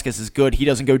Velasquez is good, he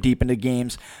doesn't go deep into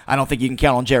games. I don't think you can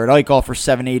count on Jared Eichel for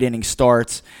 7-8 inning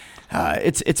starts.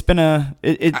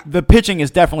 The pitching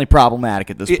is definitely problematic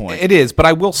at this point. It is, but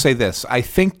I will say this. I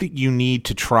think that you need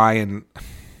to try and...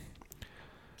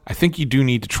 I think you do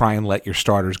need to try and let your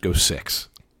starters go 6.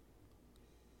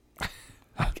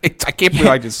 I can't believe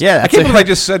I just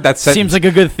said that sentence. Seems like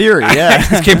a good theory, yeah. I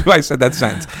just can't believe I said that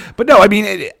sentence. But no, I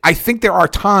mean, I think there are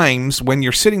times when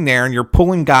you're sitting there and you're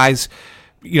pulling guys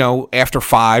after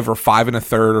 5 or 5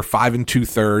 1/3 or 5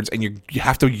 2/3, and you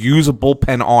have to use a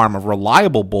bullpen arm, a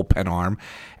reliable bullpen arm,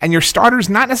 and your starter's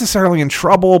not necessarily in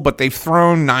trouble, but they've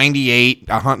thrown 98,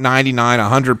 99,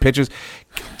 100 pitches.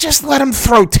 Just let them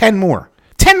throw 10 more.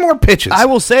 10 more pitches. I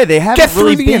will say they haven't Get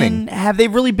really through the been. inning. Have they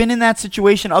really been in that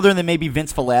situation other than maybe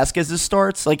Vince Velasquez's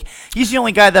starts? Like, he's the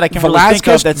only guy that I can really think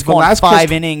of that's gone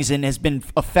 5 innings and has been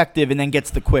effective and then gets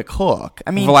the quick hook.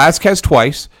 I mean, Velasquez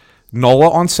twice,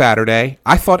 Nola on Saturday.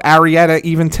 I thought Arrieta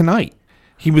even tonight.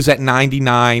 He was at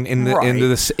 99 into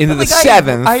the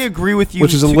 7th. I agree with you,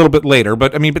 which is a little bit later,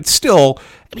 but still,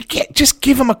 just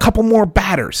give him a couple more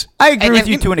batters. I agree with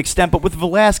you to an extent, but with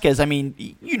Velasquez, I mean,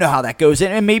 you know how that goes,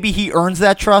 and maybe he earns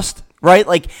that trust, right?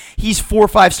 Like, he's 4 or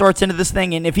 5 starts into this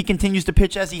thing, and if he continues to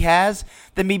pitch as he has,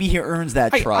 then maybe he earns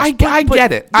that trust. I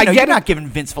get it. You're not giving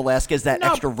Vince Velasquez that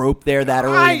extra rope there that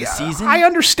early in the season. I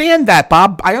understand that,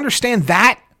 Bob. I understand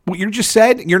that. What you just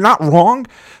said, you're not wrong.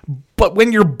 But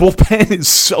when your bullpen is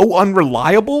so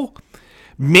unreliable,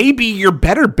 maybe your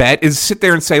better bet is sit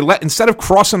there and say, instead of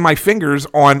crossing my fingers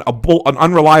on an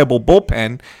unreliable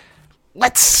bullpen,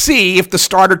 let's see if the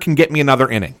starter can get me another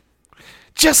inning.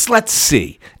 Just let's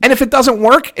see. And if it doesn't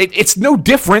work, it's no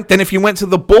different than if you went to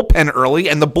the bullpen early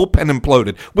and the bullpen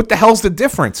imploded. What the hell's the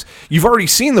difference? You've already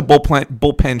seen the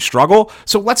bullpen struggle,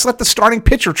 so let's let the starting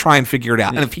pitcher try and figure it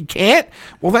out. And if he can't,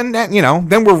 well, then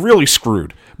then we're really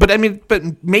screwed. But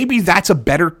maybe that's a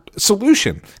better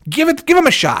solution. Give him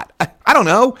a shot. I don't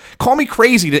know. Call me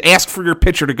crazy to ask for your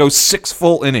pitcher to go 6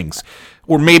 full innings.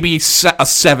 Or maybe a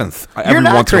 7th. You're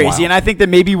not crazy, and I think that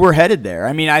maybe we're headed there.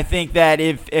 I mean, I think that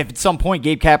if at some point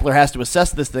Gabe Kapler has to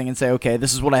assess this thing and say, okay,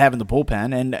 this is what I have in the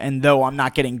bullpen, and though I'm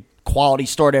not getting quality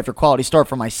start after quality start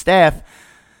from my staff,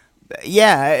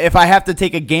 yeah, if I have to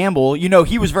take a gamble,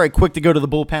 he was very quick to go to the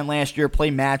bullpen last year, play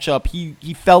matchup.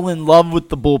 He fell in love with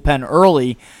the bullpen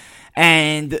early,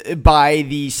 and by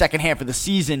the second half of the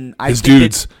season, his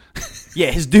dudes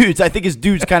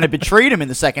kind of betrayed him in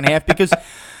the second half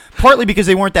partly because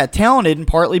they weren't that talented, and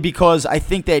partly because I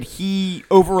think that he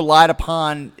over-relied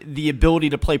upon the ability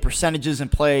to play percentages and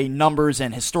play numbers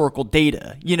and historical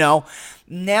data.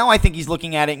 Now I think he's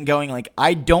looking at it and going like,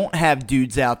 I don't have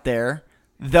dudes out there,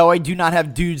 though I do not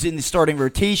have dudes in the starting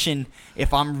rotation.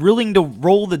 If I'm willing to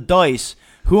roll the dice,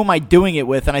 who am I doing it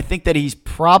with? And I think that he's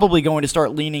probably going to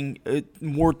start leaning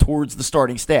more towards the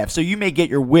starting staff. So you may get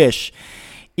your wish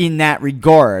in that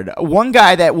regard. One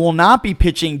guy that will not be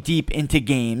pitching deep into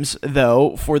games,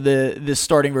 though, for the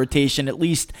starting rotation, at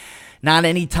least not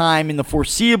any time in the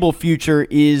foreseeable future,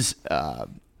 is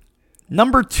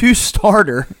number 2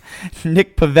 starter,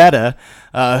 Nick Pivetta,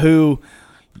 who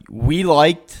we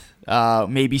liked,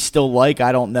 maybe still like,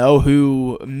 I don't know,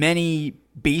 who many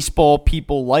baseball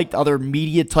people liked, other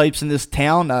media types in this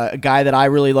town. A guy that I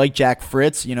really like, Jack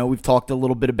Fritz. We've talked a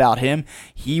little bit about him.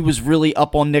 He was really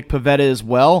up on Nick Pivetta as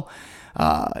well.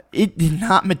 It did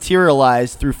not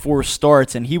materialize through 4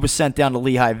 starts, and he was sent down to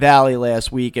Lehigh Valley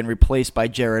last week and replaced by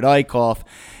Jared Eichhoff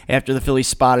after the Phillies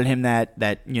spotted him that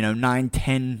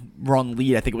 9-10 run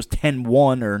lead. I think it was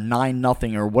 10-1 or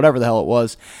 9-0 or whatever the hell it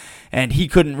was. And he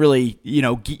couldn't really,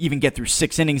 even get through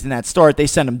 6 innings in that start. They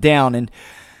sent him down, and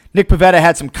Nick Pivetta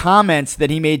had some comments that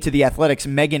he made to the Athletics'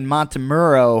 Megan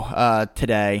Montemurro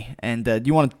today. And do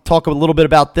you want to talk a little bit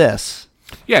about this?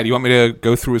 Yeah, do you want me to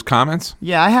go through his comments?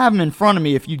 Yeah, I have them in front of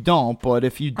me if you don't, but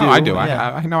if you do. Oh, I do.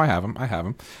 Yeah. I know I have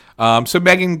them. So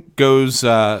Megan goes,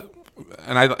 and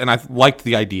I liked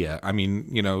the idea. I mean,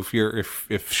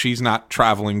 if she's not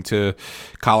traveling to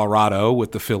Colorado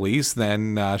with the Phillies,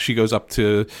 then she goes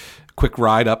quick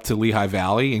ride up to Lehigh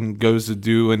Valley and goes to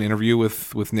do an interview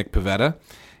with Nick Pivetta.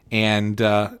 And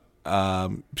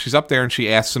she's up there and she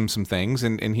asks him some things.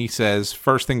 And he says,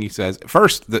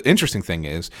 the interesting thing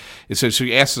is so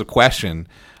she asks a question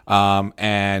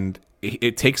and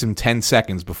it takes him 10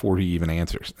 seconds before he even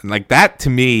answers. And like that, to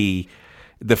me,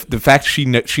 the fact she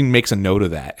makes a note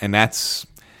of that, and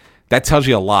that tells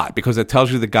you a lot, because it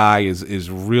tells you the guy is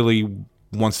really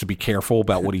wants to be careful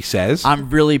about what he says. I'm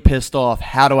really pissed off.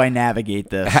 How do I navigate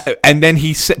this? And then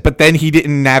he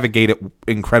didn't navigate it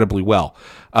incredibly well.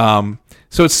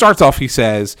 So it starts off, he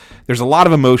says, there's a lot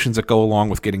of emotions that go along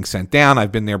with getting sent down.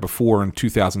 I've been there before in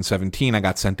 2017. I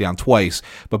got sent down twice.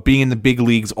 But being in the big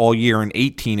leagues all year in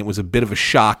 18, it was a bit of a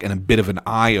shock and a bit of an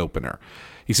eye-opener.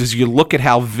 He says, you look at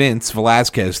how Vince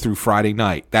Velasquez threw Friday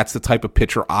night. That's the type of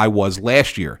pitcher I was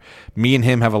last year. Me and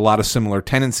him have a lot of similar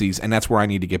tendencies, and that's where I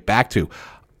need to get back to.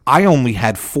 I only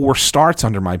had 4 starts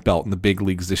under my belt in the big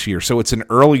leagues this year, so it's an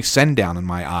early send-down in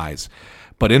my eyes.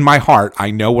 But in my heart,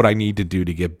 I know what I need to do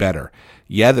to get better.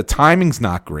 Yeah, the timing's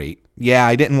not great. Yeah,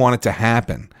 I didn't want it to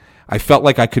happen. I felt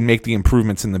like I could make the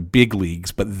improvements in the big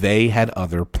leagues, but they had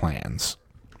other plans.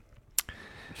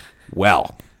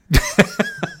 Well,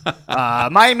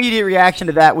 my immediate reaction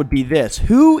to that would be this.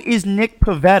 Who is Nick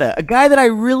Pivetta? A guy that I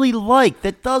really like,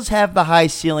 that does have the high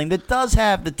ceiling, that does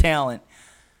have the talent.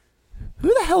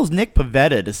 Who the hell is Nick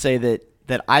Pivetta to say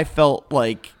that I felt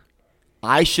like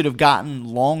I should have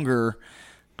gotten longer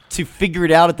to figure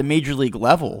it out at the major league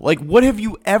level? Like, what have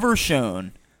you ever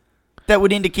shown that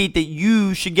would indicate that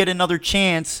you should get another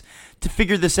chance to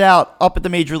figure this out up at the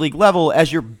major league level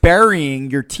as you're burying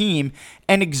your team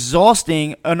and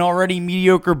exhausting an already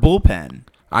mediocre bullpen?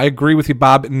 I agree with you,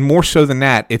 Bob. And more so than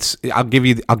that, I'll give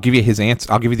you his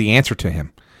answer. I'll give you the answer to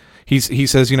him. He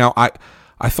says,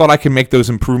 I thought I could make those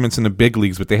improvements in the big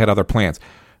leagues, but they had other plans.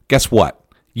 Guess what?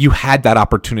 You had that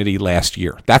opportunity last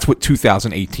year. That's what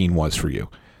 2018 was for you.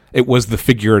 It was the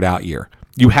figure it out year.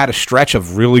 You had a stretch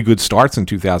of really good starts in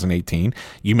 2018.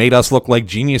 You made us look like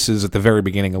geniuses at the very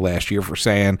beginning of last year for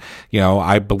saying,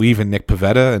 I believe in Nick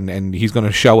Pivetta and he's going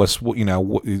to show us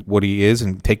what he is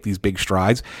and take these big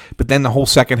strides. But then the whole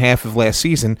second half of last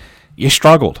season, you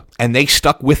struggled, and they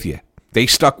stuck with you. They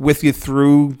stuck with you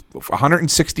through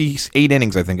 168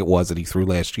 innings, I think it was, that he threw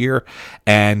last year.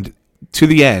 And to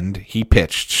the end, he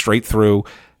pitched straight through,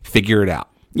 figure it out.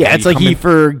 Yeah, it's like he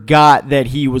forgot that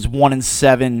he was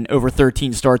 1-7 over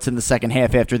 13 starts in the second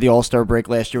half after the All-Star break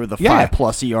last year with a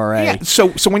 5+ ERA. Yeah. So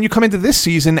when you come into this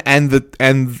season and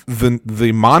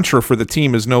the mantra for the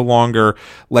team is no longer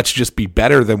let's just be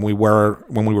better than we were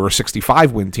when we were a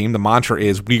 65 win team. The mantra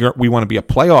is we want to be a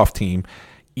playoff team.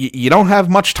 You don't have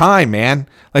much time, man.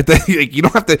 You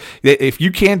don't have to. If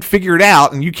you can't figure it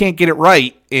out and you can't get it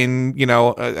right in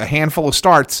a handful of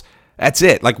starts. That's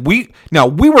it. We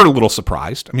were a little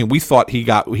surprised. I mean, we thought he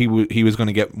was going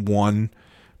to get one,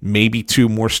 maybe two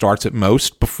more starts at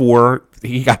most before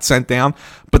he got sent down.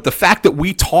 But the fact that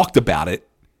we talked about it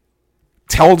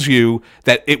tells you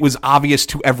that it was obvious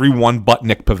to everyone but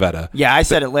Nick Pivetta. Yeah, I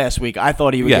said it last week. I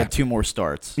thought he would get two more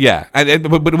starts. Yeah,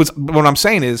 but it was. What I'm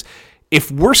saying is, if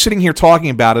we're sitting here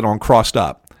talking about it on Crossed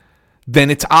Up,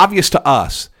 then it's obvious to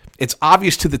us. It's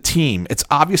obvious to the team. It's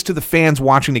obvious to the fans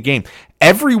watching the game.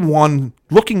 Everyone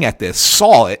looking at this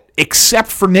saw it except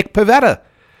for Nick Pivetta.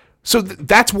 So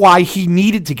that's why he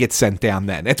needed to get sent down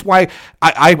then. That's why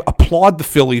I applaud the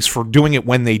Phillies for doing it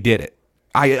when they did it.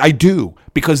 I do,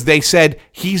 because they said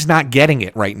he's not getting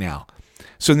it right now.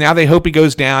 So now they hope he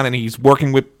goes down, and he's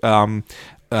working with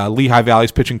Lehigh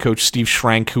Valley's pitching coach Steve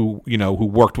Schrank, who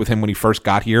worked with him when he first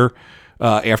got here.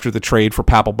 After the trade for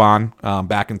Papelbon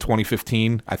back in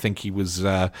 2015, I think he was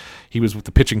with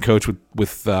the pitching coach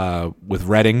with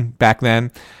Redding back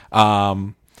then.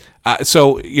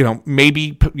 So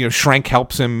maybe Schrank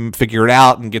helps him figure it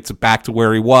out and gets it back to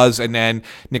where he was, and then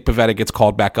Nick Pivetta gets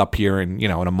called back up here in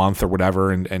a month or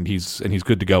whatever, and he's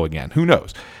good to go again. Who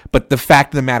knows? But the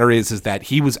fact of the matter is that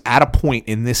he was at a point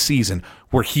in this season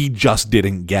where he just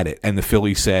didn't get it, and the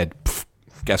Phillies said,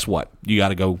 "Guess what? You got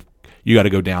to go." You got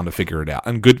to go down to figure it out.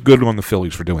 And good on the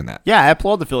Phillies for doing that. Yeah, I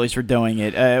applaud the Phillies for doing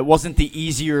it. It wasn't the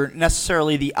easier,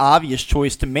 necessarily the obvious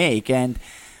choice to make. And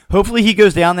hopefully he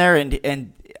goes down there,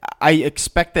 and I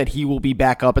expect that he will be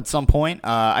back up at some point.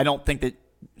 I don't think that,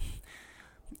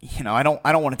 I don't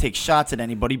want to take shots at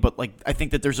anybody, but I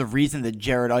think that there's a reason that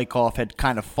Jared Eichhoff had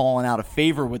kind of fallen out of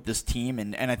favor with this team,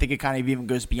 and I think it kind of even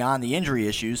goes beyond the injury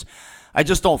issues. I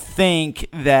just don't think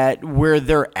that where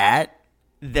they're at,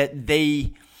 that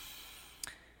they...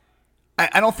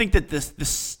 I don't think that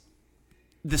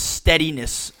the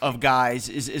steadiness of guys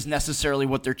is necessarily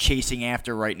what they're chasing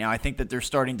after right now. I think that they're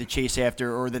starting to chase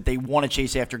after, or that they want to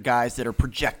chase after, guys that are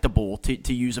projectable,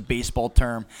 to use a baseball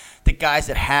term, the guys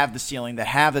that have the ceiling, that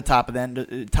have the top end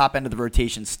of the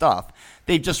rotation stuff.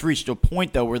 They've just reached a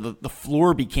point, though, where the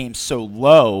floor became so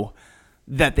low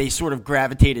that they sort of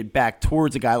gravitated back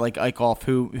towards a guy like Eichhoff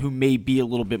who may be a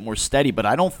little bit more steady. But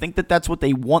I don't think that that's what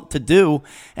they want to do.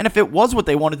 And if it was what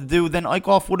they wanted to do, then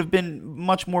Eichhoff would have been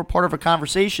much more part of a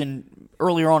conversation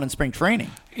earlier on in spring training.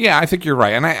 Yeah, I think you're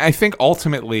right. And I think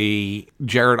ultimately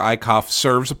Jared Eichhoff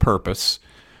serves a purpose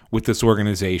with this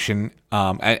organization.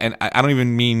 And I don't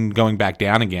even mean going back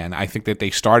down again. I think that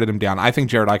they started him down. I think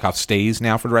Jared Eichhoff stays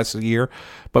now for the rest of the year,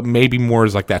 but maybe more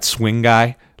as like that swing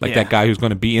guy, that guy who's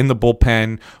going to be in the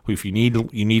bullpen, who if you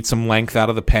need some length out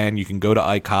of the pen, you can go to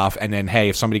Eichhoff, and then, hey,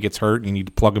 if somebody gets hurt and you need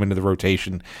to plug him into the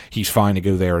rotation, he's fine to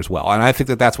go there as well. And I think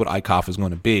that that's what Eichhoff is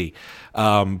going to be.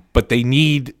 But they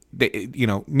need,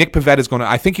 Nick Pivetta is going to,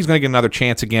 I think he's going to get another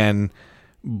chance again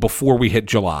before we hit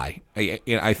July.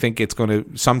 I think it's going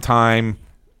to sometime,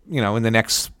 in the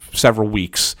next several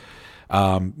weeks,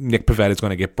 Nick Pivetta is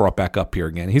going to get brought back up here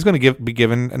again. He's going to be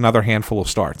given another handful of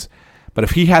starts. But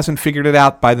if he hasn't figured it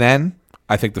out by then,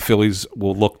 I think the Phillies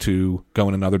will look to go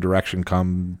in another direction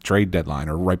come trade deadline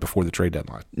or right before the trade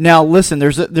deadline. Now, listen,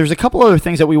 there's a couple other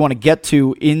things that we want to get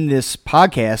to in this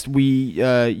podcast.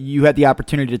 You had the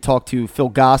opportunity to talk to Phil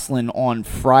Gosselin on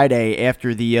Friday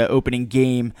after the opening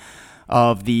game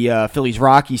of the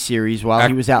Phillies-Rocky series while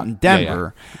he was out in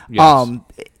Denver. Yeah. Yes.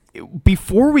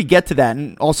 Before we get to that,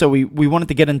 and also we wanted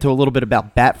to get into a little bit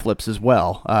about bat flips as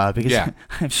well, because I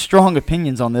have strong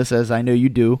opinions on this, as I know you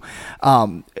do.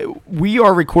 We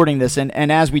are recording this, and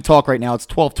as we talk right now, it's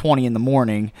 12:20 in the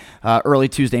morning, early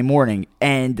Tuesday morning,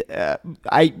 and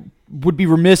I would be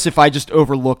remiss if I just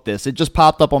overlooked this. It just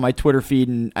popped up on my Twitter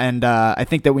feed, and I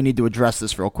think that we need to address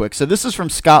this real quick. So this is from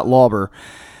Scott Lauber.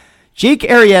 Jake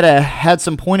Arrieta had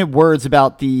some pointed words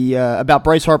about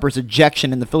Bryce Harper's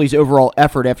ejection and the Phillies' overall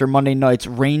effort after Monday night's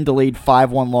rain-delayed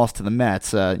 5-1 loss to the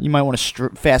Mets. You might want to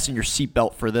fasten your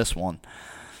seatbelt for this one.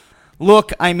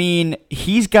 Look, I mean,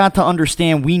 he's got to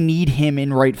understand we need him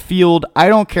in right field. I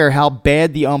don't care how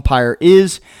bad the umpire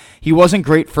is. He wasn't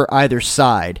great for either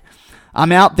side.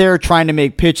 I'm out there trying to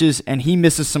make pitches, and he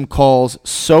misses some calls.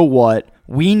 So what?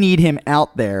 We need him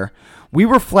out there. We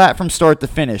were flat from start to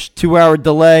finish. 2-hour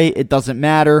delay, it doesn't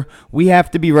matter. We have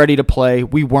to be ready to play.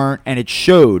 We weren't, and it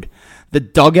showed. The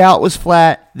dugout was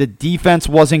flat. The defense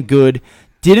wasn't good.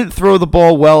 Didn't throw the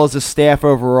ball well as a staff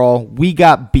overall. We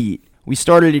got beat. We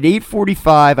started at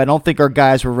 8:45. I don't think our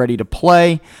guys were ready to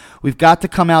play. We've got to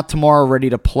come out tomorrow ready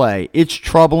to play. It's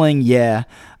troubling, yeah.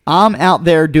 I'm out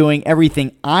there doing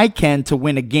everything I can to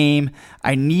win a game.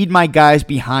 I need my guys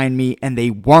behind me, and they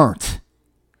weren't.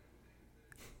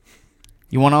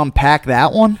 You want to unpack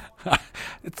that one?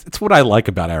 It's what I like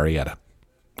about Arrieta.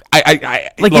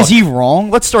 Look, is he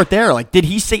wrong? Let's start there. Like, did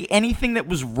he say anything that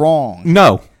was wrong?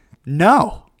 No.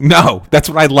 That's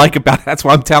what I like about it. That's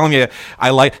what I'm telling you.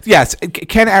 I like. Yes,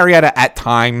 can Arrieta at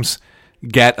times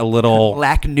get a little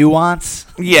lack nuance?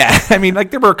 Yeah, I mean,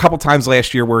 like there were a couple times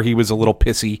last year where he was a little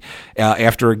pissy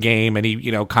after a game, and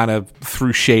he, kind of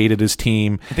threw shade at his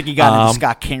team. I think he got into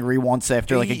Scott Kingery once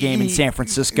after like a game in San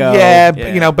Francisco.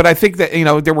 Yeah. But I think that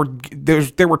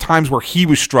there were times where he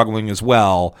was struggling as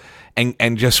well,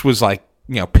 and just was like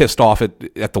pissed off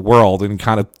at the world and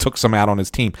kind of took some out on his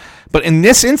team. But in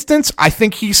this instance, I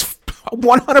think he's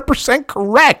 100%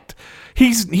 correct.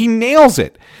 He nails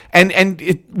it, and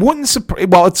it wouldn't surprise.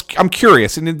 Well, I'm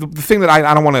curious, and the thing that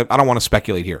I don't want to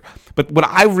speculate here, but what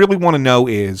I really want to know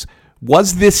is,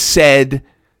 was this said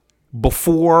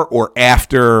before or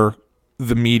after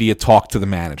the media talked to the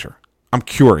manager? I'm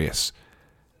curious.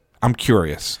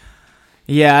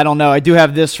 Yeah, I don't know. I do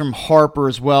have this from Harper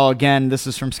as well. Again, this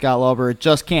is from Scott Lauber. It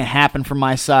just can't happen from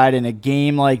my side in a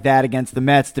game like that against the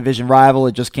Mets, division rival.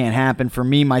 It just can't happen for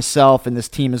me, myself, and this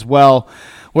team as well.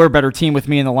 We're a better team with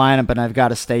me in the lineup, and I've got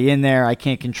to stay in there. I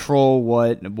can't control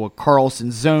what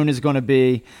Carlson's zone is going to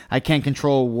be. I can't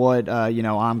control what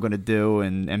I'm going to do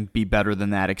and be better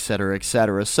than that, et cetera, et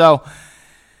cetera. So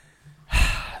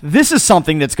this is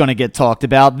something that's going to get talked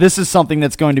about. This is something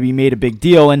that's going to be made a big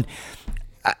deal, and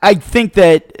I think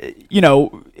that,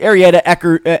 Arrieta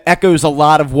echoes a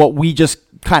lot of what we just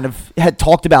kind of had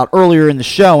talked about earlier in the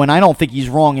show, and I don't think he's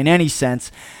wrong in any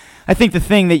sense. I think the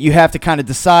thing that you have to kind of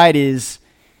decide is,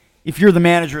 if you're the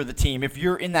manager of the team, if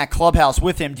you're in that clubhouse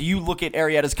with him, do you look at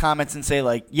Arrieta's comments and say,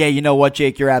 like, yeah, you know what,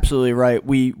 Jake, you're absolutely right.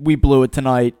 We blew it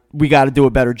tonight. We got to do a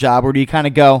better job. Or do you kind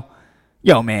of go,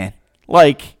 yo, man,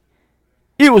 like,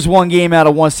 it was one game out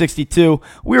of 162.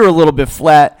 We were a little bit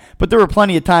flat, but there were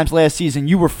plenty of times last season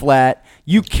you were flat.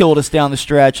 You killed us down the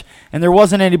stretch, and there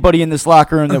wasn't anybody in this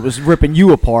locker room that was ripping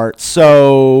you apart.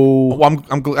 So, well,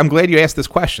 I'm glad you asked this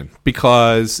question,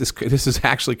 because this is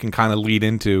actually can kind of lead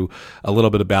into a little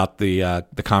bit about the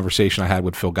conversation I had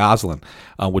with Phil Gosselin,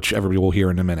 which everybody will hear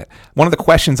in a minute. One of the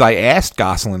questions I asked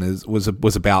Gosselin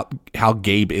was about how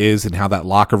Gabe is and how that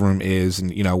locker room is,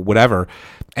 and whatever.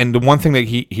 And the one thing that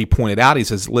he pointed out, he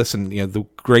says, listen, the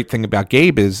great thing about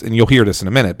Gabe is, and you'll hear this in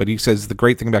a minute, but he says the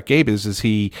great thing about Gabe is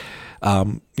he,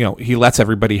 he lets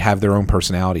everybody have their own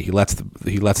personality. He lets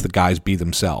the guys be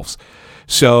themselves.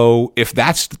 So if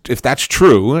that's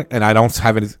true, and I don't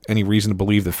have any reason to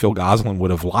believe that Phil Gosselin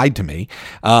would have lied to me,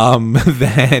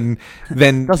 then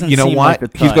you know what?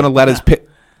 Like he's going to let his pit.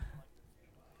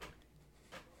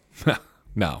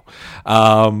 No.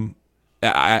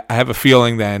 I have a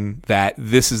feeling then that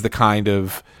this is the kind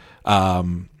of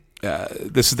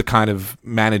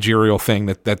managerial thing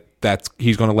that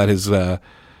he's going to let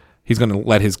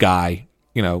his guy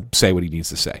say what he needs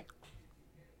to say.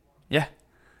 Yeah.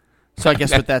 So I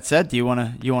guess with that said, do you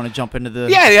want to jump into the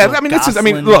Yeah. Phil I mean, this is. I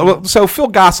mean, Gosselin? so Phil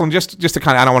Gosselin, just to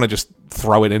kind of, I don't want to just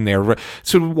throw it in there.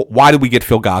 So why did we get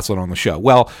Phil Gosselin on the show?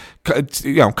 Well, a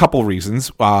couple of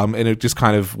reasons, and it just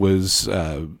kind of was,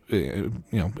 ended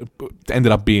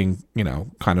up being,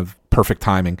 kind of perfect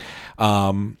timing.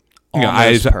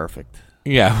 Almost perfect.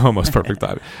 Yeah, almost perfect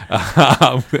timing.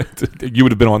 You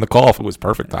would have been on the call if it was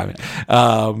perfect timing.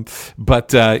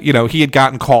 But he had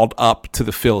gotten called up to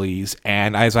the Phillies,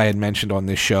 and as I had mentioned on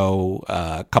this show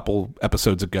a couple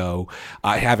episodes ago,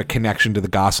 I have a connection to the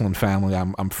Gosselin family.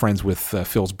 I'm friends with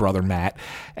Phil's brother Matt,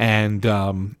 and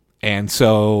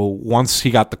so once he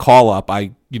got the call up,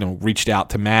 I reached out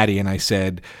to Maddie and I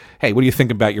said, hey, what do you think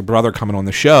about your brother coming on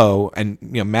the show? And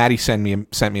Maddie sent me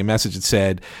a message that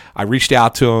said, I reached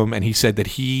out to him and he said that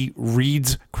he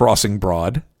reads Crossing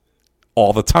Broad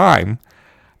all the time.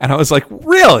 And I was like,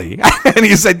 really? And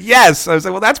he said, yes. I was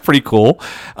like, well, that's pretty cool.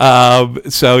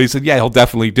 So he said, yeah, he'll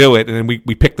definitely do it. And then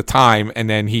we picked the time, and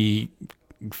then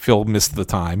Phil missed the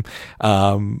time,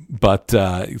 so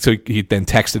he then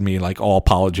texted me like all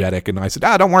apologetic, and I said,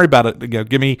 don't worry about it,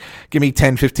 give me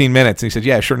 10, 15 minutes, and he said,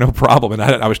 yeah, sure, no problem. And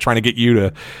I was trying to get you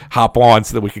to hop on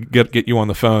so that we could get you on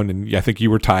the phone, and I think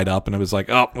you were tied up, and I was like,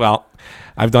 oh, well,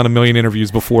 I've done a million interviews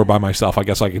before by myself, I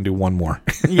guess I can do one more.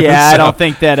 Yeah, so. I don't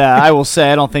think that I will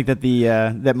say I don't think that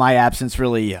that my absence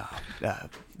really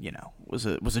was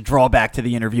a drawback to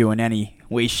the interview in any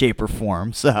way, shape, or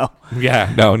form. So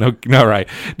yeah, no, right,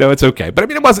 no, it's okay. But I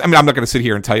mean, it wasn't. I mean, I'm not going to sit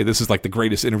here and tell you this is like the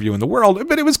greatest interview in the world,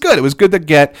 but it was good. It was good to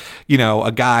get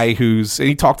a guy and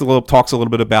he talks a little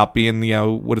bit about being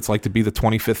what it's like to be the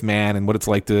 25th man and what it's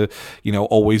like to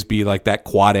always be like that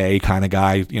quad A kind of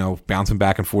guy, bouncing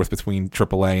back and forth between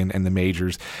AAA and the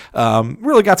majors.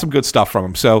 Really got some good stuff from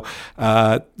him. So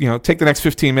take the next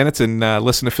 15 minutes and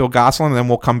listen to Phil Gosselin, and then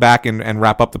we'll come back and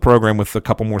wrap up the program with a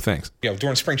couple more things.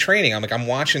 During spring training, I'm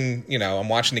watching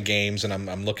the games, and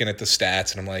I'm looking at the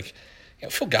stats, and I'm like,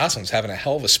 Phil Gosselin's having a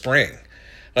hell of a spring.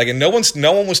 Like, and no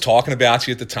one was talking about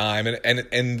you at the time.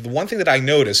 And the one thing that I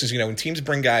noticed is, when teams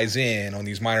bring guys in on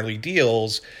these minor league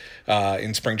deals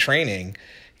in spring training,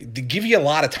 they give you a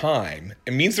lot of time.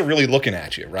 It means they're really looking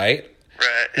at you, right?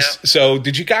 Right. Yeah. So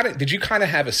did you kind of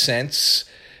have a sense,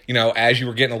 as you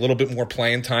were getting a little bit more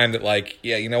playing time, that like,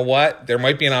 yeah, you know what, there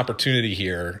might be an opportunity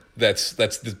here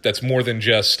that's more than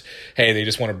just, hey, they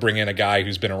just want to bring in a guy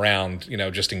who's been around,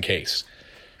 just in case.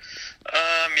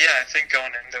 Yeah, I think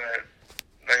going into it,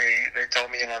 they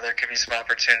told me, there could be some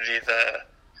opportunity. The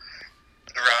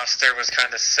roster was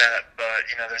kind of set, but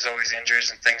there's always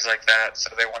injuries and things like that, so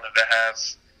they wanted to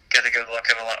get a good look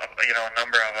at a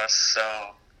number of us. So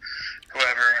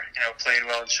whoever played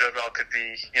well and showed well could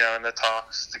be in the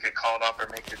talks to get called up or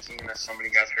make the team if somebody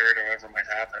got hurt or whatever might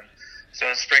happen. So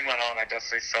as spring went on, I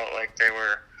definitely felt like they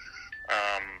were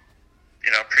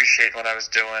appreciate what I was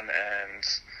doing and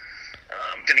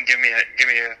going to give me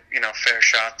a fair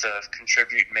shot to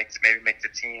contribute and maybe make the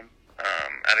team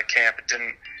at a camp. It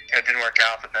didn't work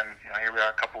out, but then here we are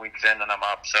a couple weeks in and I'm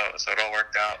up, so it all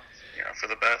worked out for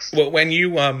the best. Well, when you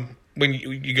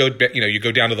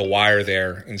go down to the wire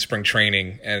there in spring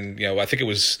training, and I think it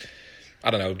was,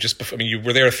 I don't know, just before, you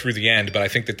were there through the end, but I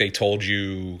think that they told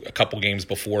you a couple games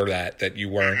before that you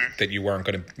weren't going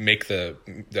to make the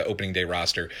opening day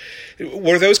roster.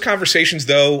 Were those conversations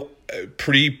though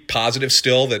pretty positive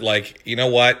still? That like,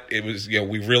 what, it was,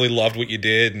 we really loved what you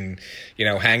did, and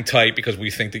hang tight because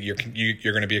we think that you're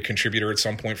going to be a contributor at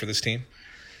some point for this team.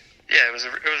 Yeah, it was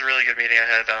a really good meeting. I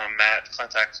had Matt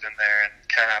Clintock in there and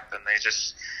Cap, and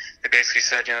they basically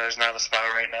said, there's not a spot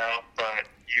right now, but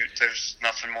there's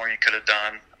nothing more you could have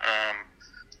done.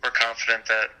 We're confident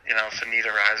that if a need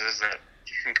arises, that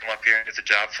you can come up here and do the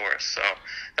job for us. So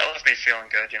that left me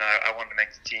feeling good. I wanted to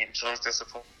make the team, so I was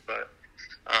disappointed, but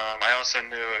I also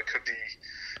knew it could be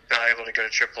valuable to go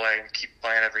to AAA and keep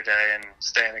playing every day and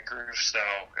stay in the groove. So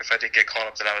if I did get called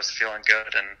up, that I was feeling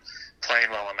good and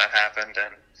playing well when that happened,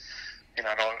 and it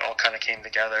all kind of came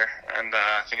together, and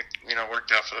I think it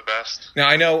worked out for the best. Now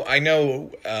I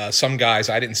know some guys,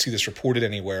 I didn't see this reported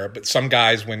anywhere, but some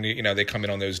guys when they come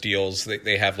in on those deals,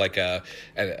 they have like a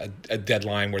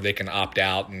deadline where they can opt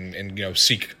out and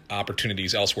seek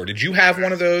opportunities elsewhere. Did you have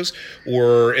one of those,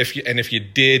 or if you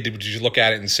did you look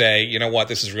at it and say, you know what,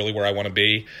 this is really where I want to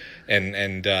be,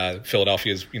 and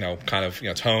Philadelphia is kind of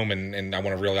it's home, and I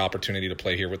want a real opportunity to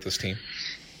play here with this team?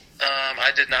 I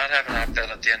did not have an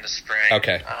opt-out at the end of spring.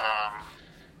 Okay. I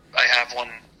have one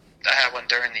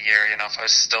during the year, if I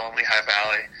was still in Lehigh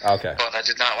Valley. Okay. But I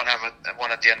did not want to have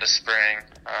one at the end of spring.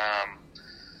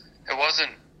 It wasn't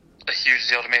a huge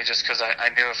deal to me just because I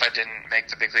knew if I didn't make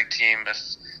the big league team,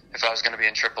 if I was going to be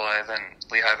in AAA, then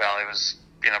Lehigh Valley was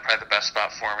probably the best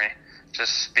spot for me,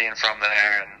 just being from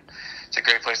there, and it's a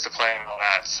great place to play and all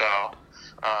that. So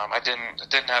I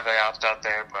didn't have the opt out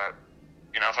there, but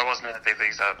if I wasn't in the big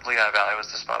leagues, Lehigh Valley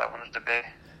was the spot I wanted to be.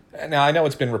 Now, I know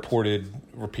it's been reported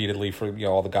repeatedly for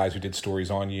all the guys who did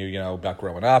stories on you, about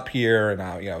growing up here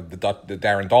and the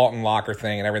Darren Dalton locker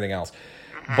thing and everything else.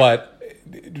 Mm-hmm. But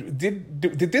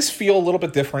did this feel a little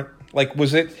bit different? Like,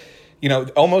 was it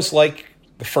almost like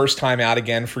the first time out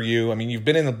again for you? I mean, you've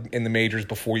been in the majors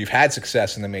before, you've had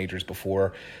success in the majors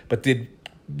before, but did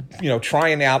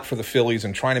trying out for the Phillies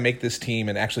and trying to make this team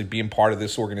and actually being part of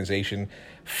this organization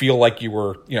feel like you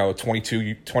were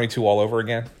 22 all over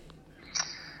again?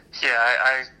 Yeah,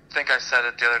 I think I said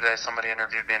it the other day. Somebody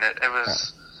interviewed me, and it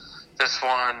was this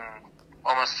one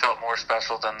almost felt more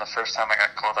special than the first time I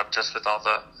got called up, just with all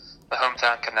the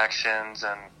hometown connections.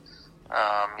 And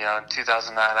in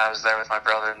 2009, I was there with my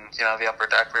brother, and the upper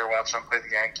deck, we were watching him play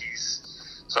the Yankees.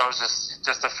 So I was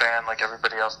just a fan like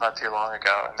everybody else not too long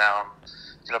ago, and now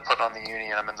I'm putting on the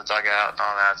uni and I'm in the dugout and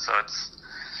all that. So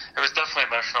it was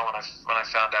definitely emotional when I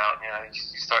found out.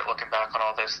 You start looking back on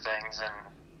all those things and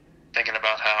thinking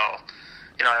about how,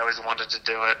 I always wanted to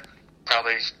do it.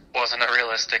 Probably wasn't a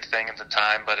realistic thing at the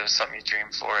time, but it was something you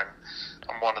dreamed for. And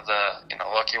I'm one of the,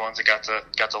 lucky ones that got to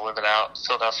live it out.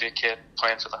 Philadelphia kid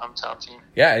playing for the hometown team.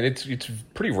 Yeah, and it's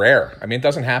pretty rare. I mean, it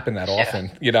doesn't happen that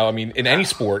often. Yeah. In any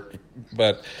sport,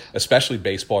 but especially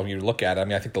baseball, when you look at it. I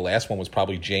mean, I think the last one was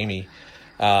probably Jamie,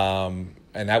 and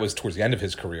that was towards the end of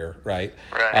his career, right?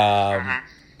 Right.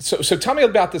 So tell me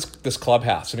about this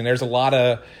clubhouse. I mean, there's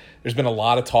been a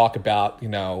lot of talk about,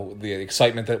 the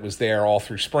excitement that was there all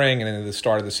through spring and into the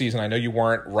start of the season. I know you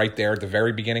weren't right there at the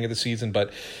very beginning of the season,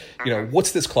 but, what's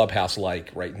this clubhouse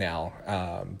like right now?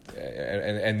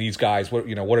 And these guys, what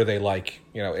are they like,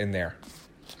 in there?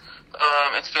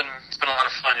 It's been a lot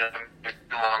of fun. Too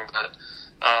long, but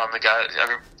the guys have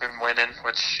been winning,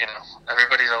 which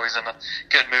everybody's always in a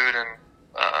good mood and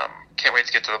can't wait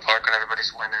to get to the park when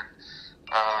everybody's winning.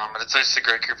 But it's just a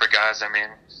great group of guys. I mean,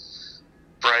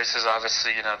 Bryce is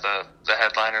obviously the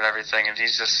headliner and everything, and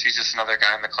he's just another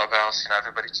guy in the clubhouse.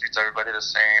 Everybody treats everybody the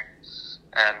same,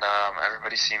 and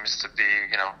everybody seems to be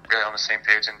really on the same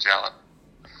page and gelling.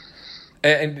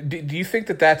 And do you think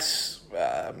that that's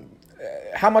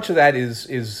how much of that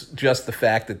is just the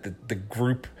fact that the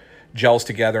group gels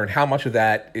together, and how much of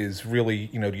that is really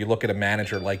do you look at a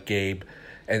manager like Gabe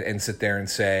and sit there and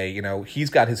say he's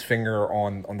got his finger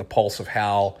on the pulse of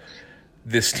how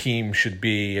this team should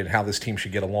be and how this team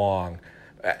should get along.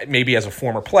 Maybe as a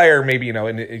former player, maybe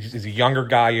and as a younger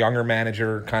guy, younger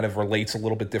manager, kind of relates a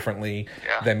little bit differently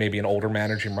than maybe an older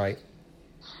manager might.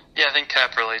 Yeah, I think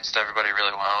Cap relates to everybody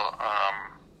really well.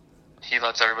 He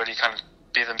lets everybody kind of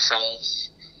be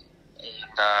themselves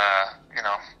and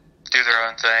do their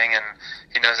own thing, and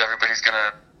he knows everybody's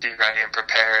gonna be ready and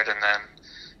prepared, and then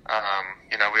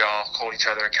we all hold each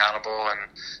other accountable, and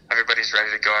everybody's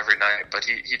ready to go every night. But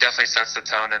he definitely sets the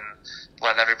tone and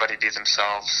letting everybody be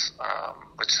themselves,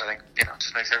 which I think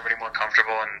just makes everybody more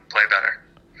comfortable and play better.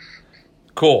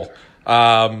 Cool.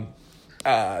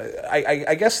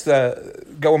 I guess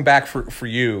going back for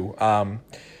you,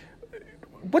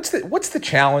 what's the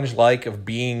challenge like of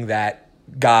being that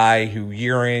guy who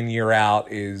year in year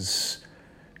out is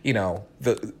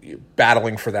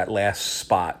battling for that last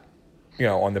spot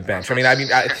on the bench? You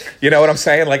know what I'm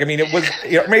saying? Like, it was,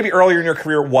 maybe earlier in your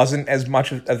career it wasn't as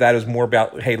much of that. It was more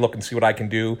about, hey, look and see what I can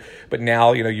do. But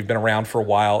now, you've been around for a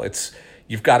while.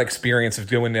 You've got experience of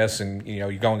doing this, and,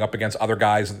 you're going up against other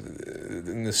guys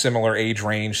in the similar age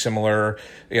range, similar,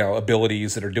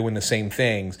 abilities that are doing the same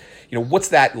things. What's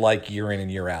that like year in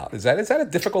and year out? Is that a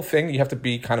difficult thing that you have to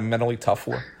be kind of mentally tough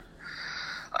for?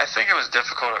 I think it was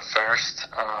difficult at first.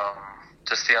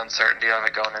 Just the uncertainty of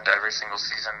it going into every single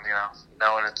season,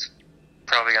 knowing it's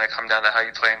probably going to come down to how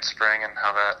you play in spring and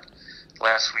how that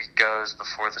last week goes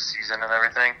before the season and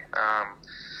everything.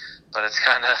 But it's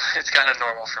kind of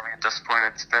normal for me at this point.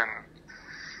 It's been,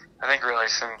 I think, really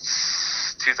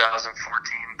since 2014,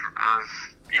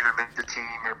 I've either made the team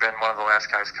or been one of the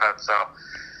last guys cut. So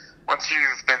once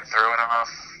you've been through it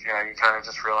enough, you kind of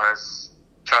just realize,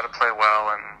 try to play well,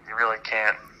 and you really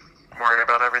can't worry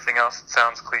about everything else. It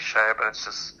sounds cliche, but it's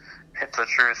the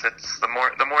truth. It's the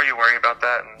more you worry about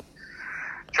that and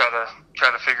try to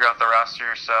figure out the roster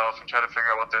yourself and try to figure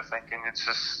out what they're thinking,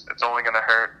 it's only going to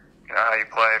hurt how you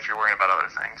play if you're worrying about other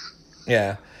things.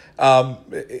 Yeah.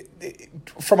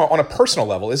 On a personal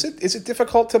level, is it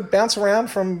difficult to bounce around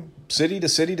from city to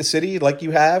city to city like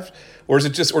you have, or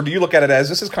do you look at it as,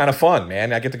 this is kind of fun,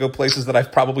 man? I get to go places that I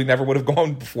probably never would have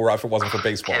gone before if it wasn't for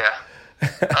baseball. Yeah.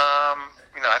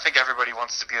 I think everybody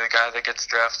wants to be the guy that gets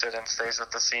drafted and stays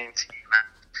with the same team.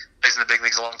 plays in the big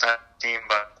leagues a long time team,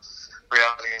 but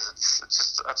reality is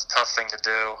that's a tough thing to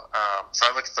do. So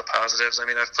I look at the positives. I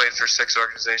mean, I've played for 6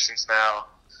 organizations now.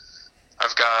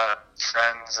 I've got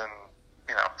friends in,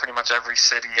 pretty much every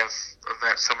city. I've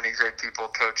met so many great people,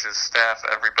 coaches, staff,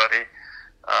 everybody.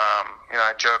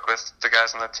 I joke with the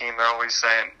guys on the team. They're always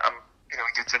saying, we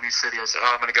get to a new city. I say,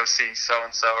 I'm going to go see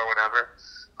so-and-so or whatever.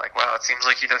 Like, wow, it seems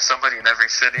like you know somebody in every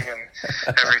city and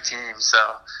every team. So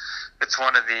it's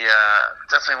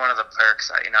definitely one of the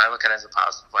perks. I look at it as a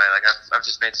positive way. Like I've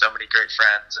just made so many great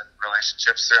friends and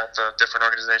relationships throughout the different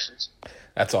organizations.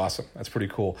 That's awesome. That's pretty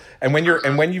cool. And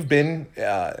when you've been,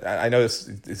 I know this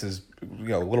is a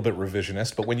little bit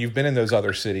revisionist, but when you've been in those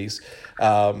other cities,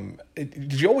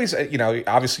 did you always,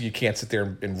 obviously you can't sit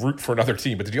there and root for another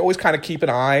team, but did you always kind of keep an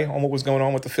eye on what was going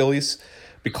on with the Phillies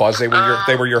because they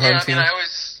were your home team?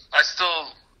 I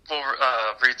still will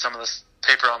read some of this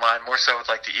paper online, more so with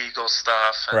like the Eagles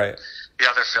stuff and right. the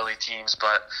other Philly teams,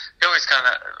 but you always kind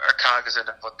of are cognizant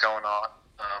of what's going on.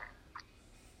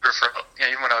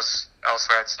 Even when I was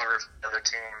elsewhere, I'd still root for other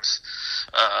teams.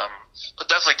 But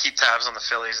definitely keep tabs on the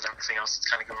Phillies and everything else that's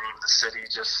kind of going on with the city.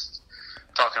 Just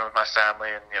talking with my family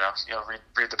and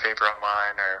read the paper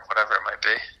online or whatever it might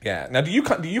be. Yeah. Now, do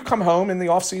you come home in the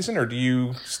off season, or do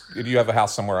you have a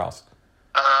house somewhere else?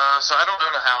 So I don't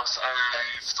own a house.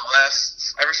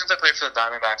 Ever since I played for the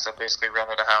Diamondbacks, I basically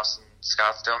rented a house in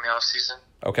Scottsdale in the off season.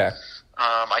 Okay.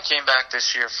 I came back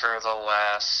this year for the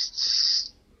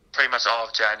last pretty much all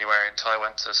of January until I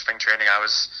went to spring training. I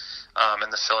was in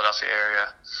the Philadelphia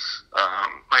area.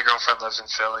 My girlfriend lives in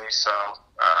Philly, so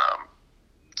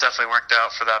definitely worked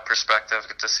out for that perspective.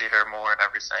 Get to see her more and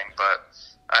everything, but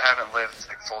I haven't lived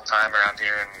full time around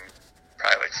here in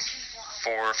probably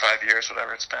 4 or 5 years,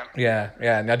 whatever it's been. Yeah.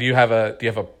 Now, do you have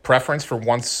a preference for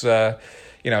once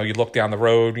you look down the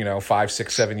road, 5,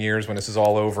 6, 7 years when this is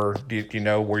all over? Do you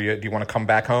know where do you want to come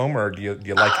back home, or do you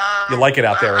like it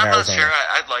out there in Arizona? I'm not sure.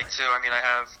 I'd like to. I mean, I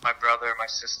have my brother, my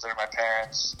sister, my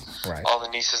parents, right. All the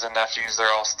nieces and nephews.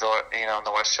 They're all still in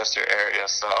the Westchester area,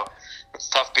 so it's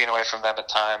tough being away from them at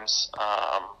times.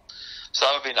 So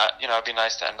that would be it'd be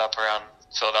nice to end up around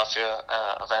Philadelphia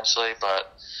eventually,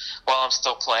 but while I'm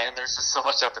still playing, there's just so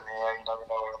much up in the air.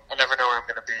 I never know where I'm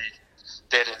going to be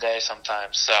day to day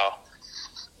sometimes. So,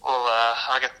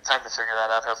 I'll get the time to figure that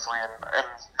out hopefully in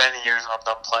many years when I'm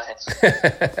done playing.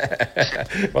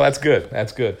 Well, that's good.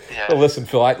 That's good. Yeah. Well, listen,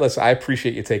 Phil. I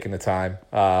appreciate you taking the time.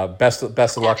 Best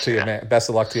of luck to you, man. Best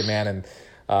of luck to you, man. And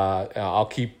I'll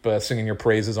keep singing your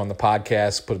praises on the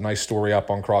podcast. Put a nice story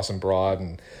up on Crossing Broad,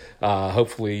 and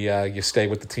hopefully you stay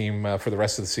with the team for the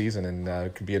rest of the season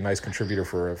and can be a nice contributor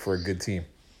for a good team.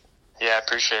 Yeah, I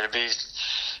appreciate it. It'd be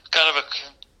kind of a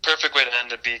perfect way to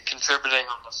end it. Be contributing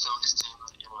on the Phillies team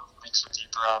that makes a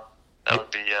deep run. That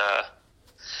would be, I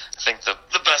think, the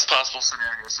best possible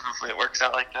scenario. So hopefully it works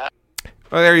out like that.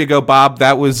 Well, there you go, Bob.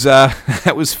 That was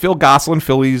Phil Gosselin,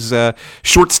 Phillies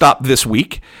shortstop this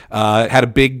week. Had a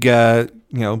big that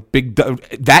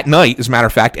night. As a matter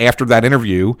of fact, after that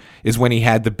interview is when he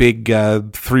had the big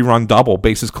 3-run double,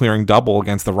 bases clearing double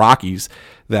against the Rockies.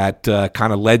 That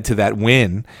kind of led to that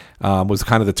win. Was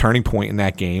kind of the turning point in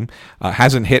that game.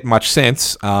 Hasn't hit much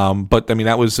since, but I mean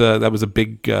that was a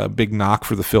big knock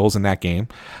for the Phils in that game.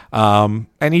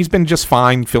 And he's been just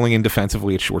fine filling in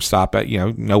defensively at shortstop.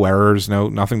 No errors,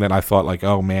 nothing that I thought like,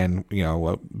 oh man,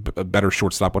 a better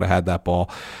shortstop would have had that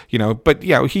ball. But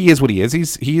he is what he is.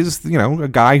 He is a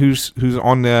guy who's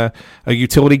on a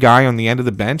utility guy on the end of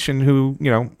the bench and who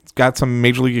got some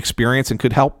major league experience and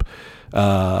could help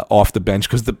off the bench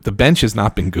because the bench has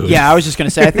not been good. Yeah, I was just going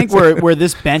to say, I think where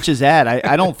this bench is at,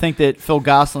 I don't think that Phil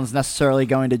Gosselin's necessarily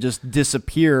going to just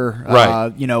disappear,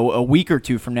 right. A week or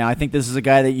two from now. I think this is a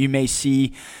guy that you may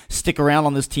see stick around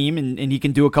on this team, and he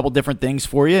can do a couple different things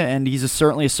for you, and he's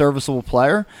certainly a serviceable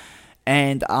player.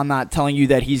 And I'm not telling you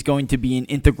that he's going to be an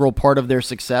integral part of their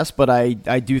success, but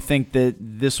I do think that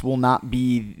this will not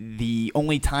be the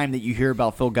only time that you hear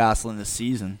about Phil Gosselin this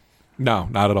season. No,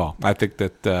 not at all. I think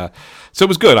that so it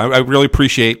was good. I really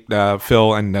appreciate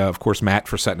Phil and, of course, Matt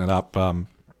for setting it up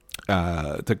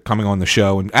to coming on the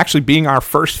show and actually being our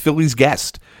first Phillies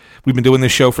guest. We've been doing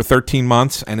this show for 13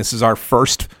 months, and this is our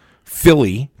first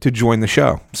Philly to join the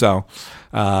show. So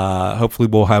hopefully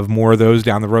we'll have more of those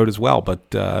down the road as well,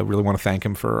 but I really want to thank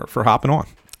him for hopping on.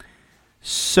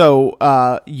 So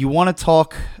you want to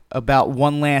talk about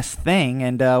one last thing,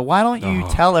 and why don't you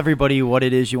tell everybody what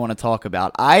it is you want to talk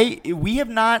about? We have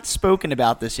not spoken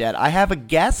about this yet. I have a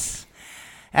guess,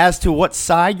 as to what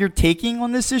side you're taking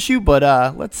on this issue, but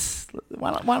why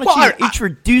don't you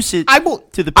introduce it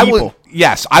to the people?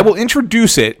 Yes, I will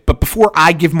introduce it, but before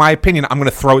I give my opinion, I'm going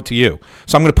to throw it to you.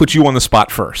 So I'm going to put you on the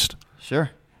spot first.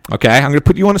 Sure. Okay, I'm going to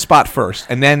put you on the spot first,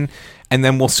 and then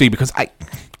we'll see, because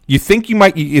you think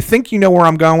you know where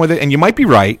I'm going with it, and you might be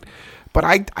right. But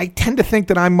I tend to think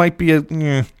that I might be a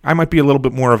little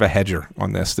bit more of a hedger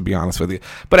on this, to be honest with you.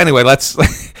 But anyway,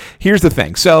 here's the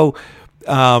thing. So,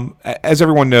 as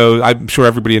everyone knows, I'm sure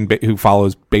everybody who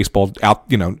follows baseball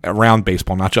around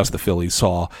baseball, not just the Phillies,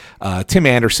 saw Tim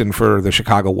Anderson for the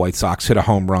Chicago White Sox hit a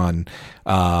home run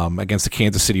against the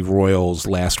Kansas City Royals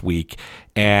last week.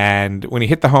 And when he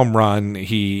hit the home run,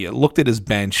 he looked at his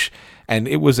bench. And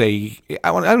it was I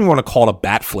don't even want to call it a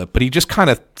bat flip, but he just kind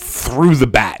of threw the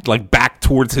bat back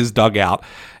towards his dugout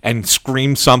and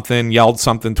screamed something, yelled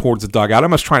something towards the dugout,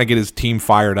 almost trying to get his team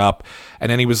fired up.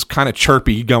 And then he was kind of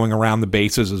chirpy going around the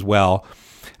bases as well.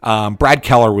 Brad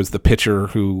Keller was the pitcher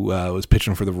who was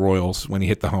pitching for the Royals when he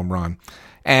hit the home run.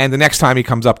 And the next time he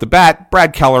comes up to bat,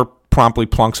 Brad Keller promptly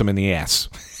plunks him in the ass.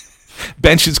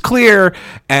 Bench is clear,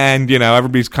 and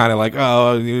everybody's kind of like,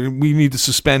 oh, we need to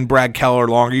suspend Brad Keller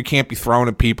longer. You can't be throwing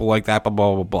at people like that, blah,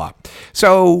 blah, blah, blah.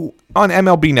 So on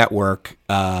MLB Network,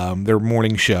 their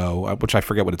morning show, which I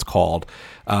forget what it's called,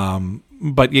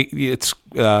 but it's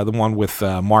the one with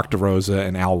Mark DeRosa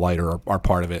and Al Leiter are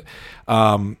part of it.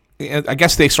 I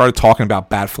guess they started talking about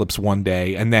bat flips one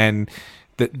day, and then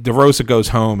DeRosa goes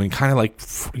home and kind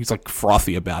of he's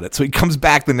frothy about it. So he comes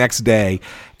back the next day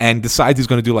and decides he's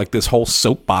going to do this whole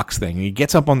soapbox thing. And he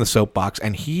gets up on the soapbox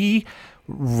and he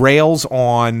rails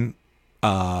on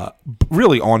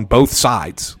really on both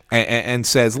sides and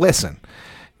says, listen,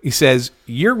 he says,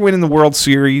 you're winning the World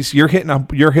Series. You're hitting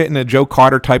a Joe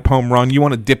Carter type home run. You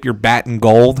want to dip your bat in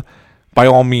gold? By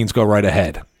all means, go right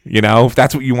ahead. If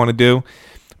that's what you want to do.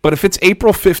 But if it's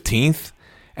April 15th,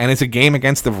 and it's a game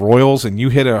against the Royals, and you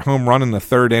hit a home run in the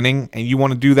third inning, and you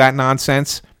want to do that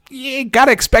nonsense, you got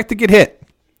to expect to get hit.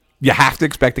 You have to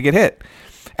expect to get hit.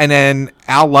 And then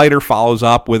Al Leiter follows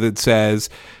up with it, says,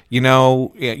 you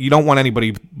don't want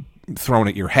anybody thrown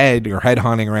at your head or head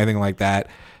hunting or anything like that.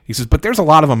 He says, but there's a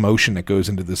lot of emotion that goes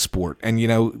into this sport. And,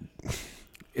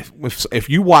 if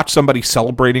you watch somebody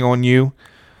celebrating on you,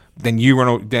 then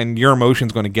your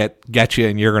emotion's going to get you,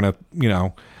 and you're going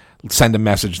to, send a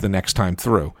message the next time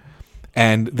through.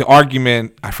 And the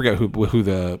argument, I forget who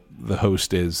the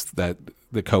host is, that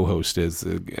the co-host is.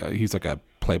 He's like a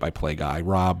play-by-play guy.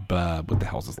 Rob, what the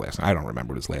hell's his last name? I don't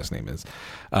remember what his last name is.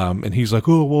 And he's like,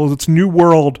 oh, well, it's New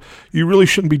World. You really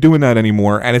shouldn't be doing that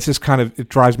anymore. And it's just it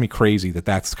drives me crazy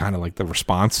that's kind of the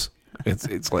response.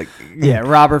 It's like, yeah,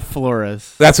 Robert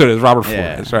Flores. That's what it is, Robert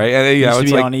Flores, right? And, used to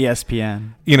be on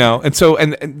ESPN. And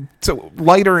so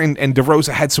Leiter and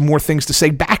DeRosa had some more things to say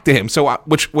back to him. So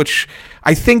which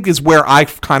I think is where I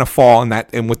kind of fall in that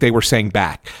and what they were saying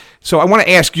back. So I want to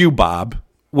ask you, Bob,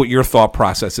 what your thought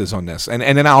process is on this, and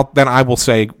then I will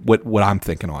say what I'm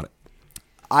thinking on it.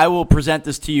 I will present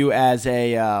this to you as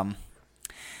a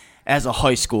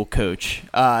high school coach.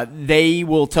 They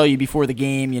will tell you before the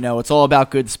game, it's all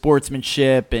about good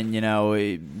sportsmanship and,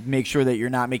 make sure that you're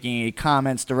not making any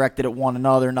comments directed at one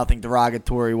another, nothing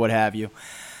derogatory, what have you.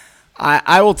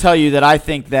 I will tell you that I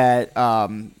think that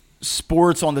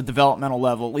sports on the developmental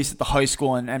level, at least at the high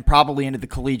school and probably into the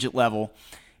collegiate level,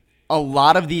 a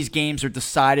lot of these games are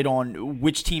decided on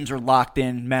which teams are locked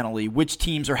in mentally, which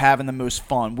teams are having the most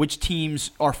fun, which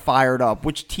teams are fired up,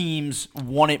 which teams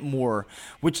want it more,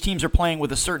 which teams are playing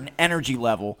with a certain energy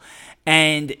level.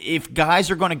 And if guys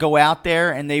are going to go out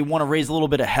there and they want to raise a little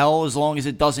bit of hell, as long as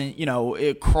it doesn't,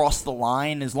 it cross the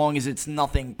line, as long as it's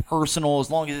nothing personal,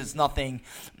 as long as it's nothing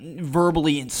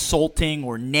verbally insulting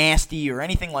or nasty or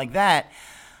anything like that,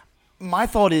 my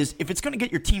thought is if it's going to get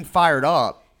your team fired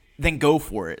up, then go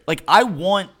for it. I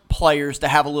want players to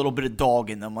have a little bit of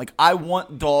dog in them. I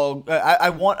want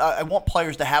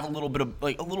players to have a little bit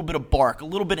of bark, a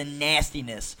little bit of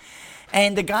nastiness.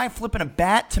 And the guy flipping a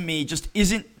bat to me just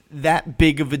isn't that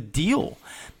big of a deal.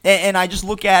 And I just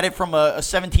look at it from a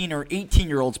 17 or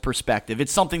 18-year-old's perspective.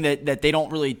 It's something that they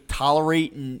don't really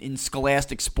tolerate in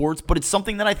scholastic sports, but it's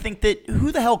something that I think that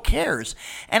who the hell cares?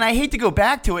 And I hate to go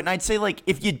back to it, and I'd say,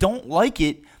 if you don't like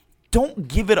it, don't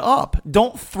give it up.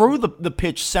 Don't throw the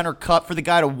pitch center cut for the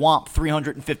guy to whomp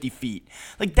 350 feet.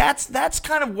 That's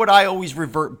kind of what I always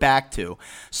revert back to.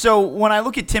 So when I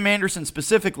look at Tim Anderson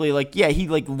specifically, he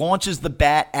launches the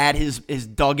bat at his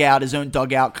dugout, his own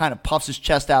dugout, kind of puffs his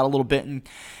chest out a little bit and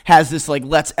has this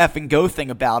let's effing go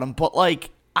thing about him. But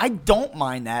I don't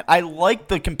mind that. I like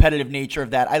the competitive nature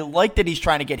of that. I like that he's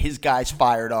trying to get his guys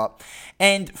fired up.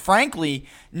 And frankly,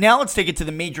 now let's take it to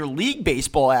the Major League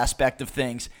Baseball aspect of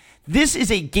things. This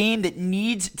is a game that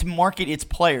needs to market its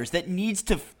players, that needs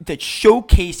to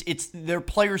showcase their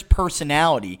players'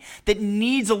 personality, that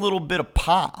needs a little bit of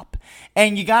pop.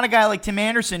 And you got a guy like Tim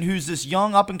Anderson, who's this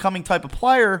young, up-and-coming type of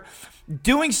player,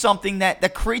 doing something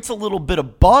that creates a little bit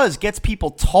of buzz, gets people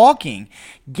talking,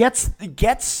 gets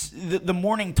the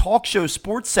morning talk show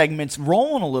sports segments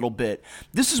rolling a little bit.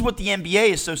 This is what the NBA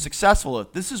is so successful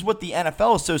with. This is what the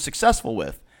NFL is so successful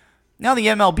with. Now the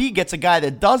MLB gets a guy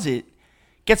that does it,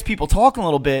 gets people talking a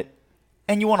little bit,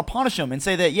 and you want to punish him and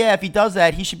say that, yeah, if he does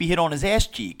that, he should be hit on his ass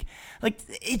cheek. Like,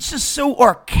 it's just so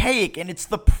archaic, and it's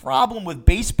the problem with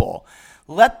baseball.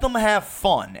 Let them have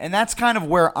fun, and that's kind of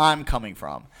where I'm coming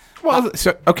from. Well,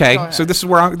 so this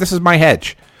is my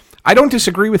hedge. I don't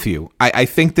disagree with you. I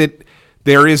think that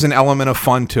there is an element of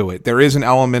fun to it. There is an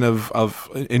element of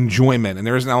enjoyment, and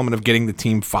there is an element of getting the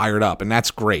team fired up, and that's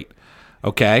great.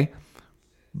 Okay?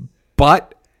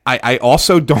 But I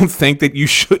also don't think that you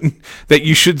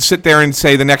should sit there and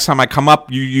say the next time I come up,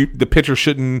 the pitcher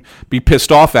shouldn't be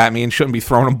pissed off at me and shouldn't be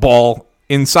throwing a ball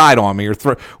inside on me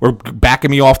or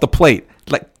backing me off the plate.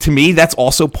 Like, to me, that's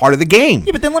also part of the game.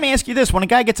 Yeah, but then let me ask you this: when a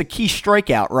guy gets a key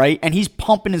strikeout, right, and he's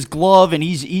pumping his glove and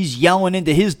he's yelling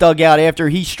into his dugout after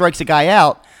he strikes a guy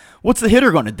out, what's the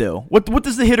hitter going to do? What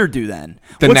does the hitter do then?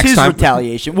 What's his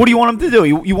retaliation? What do you want him to do?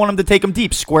 You want him to take him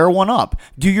deep, square one up,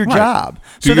 do your job.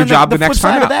 Do your job the next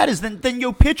time. The flip side of that is then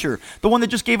your pitcher, the one that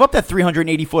just gave up that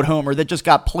 380-foot homer that just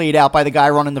got played out by the guy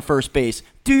running the first base,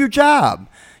 do your job.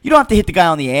 You don't have to hit the guy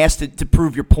on the ass to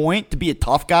prove your point, to be a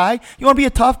tough guy. You want to be a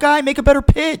tough guy? Make a better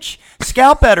pitch.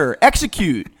 Scout better.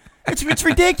 Execute. It's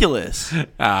ridiculous.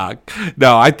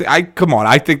 No, I come on.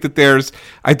 I think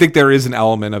there is an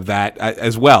element of that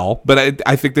as well, but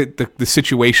I think that the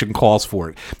situation calls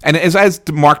for it. And as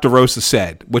Mark DeRosa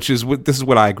said, this is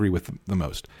what I agree with the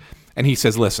most. And he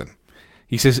says, listen,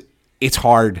 it's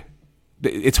hard.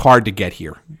 It's hard to get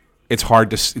here.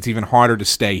 It's even harder to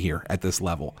stay here at this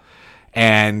level.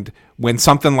 And when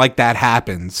something like that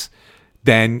happens,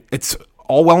 then it's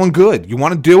all well and good. You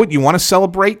want to do it, you want to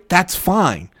celebrate, that's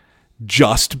fine.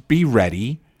 Just be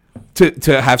ready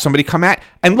to have somebody come at.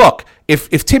 And look,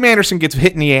 if Tim Anderson gets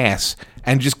hit in the ass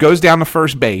and just goes down to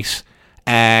first base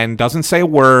and doesn't say a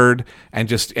word and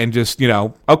just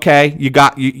okay,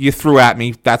 you threw at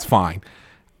me, that's fine.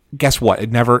 Guess what?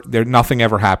 Nothing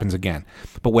ever happens again.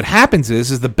 But what happens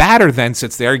is the batter then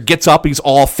sits there, gets up, he's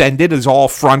all offended, he's all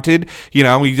affronted.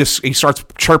 He starts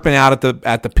chirping out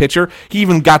at the pitcher. He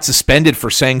even got suspended for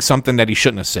saying something that he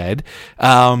shouldn't have said,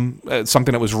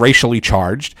 something that was racially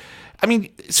charged. I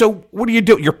mean, so what do you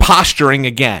do? You're posturing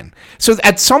again. So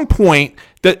at some point,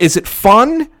 is it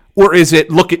fun or is it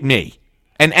look at me?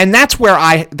 And that's where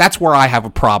I have a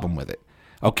problem with it.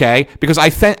 Okay, because I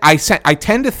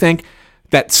tend to think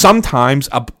that sometimes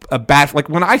a bat, like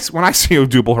when I see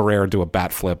Odubel Herrera do a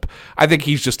bat flip, I think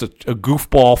he's just a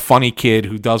goofball, funny kid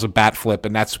who does a bat flip,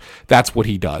 and that's what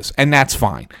he does, and that's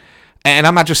fine. And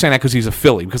I'm not just saying that because he's a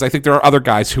Philly, because I think there are other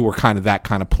guys who are kind of that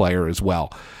kind of player as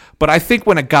well. But I think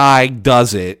when a guy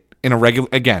does it in a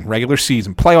regular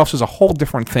season, playoffs is a whole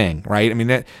different thing, right? I mean,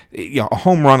 a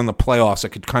home run in the playoffs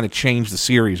that could kind of change the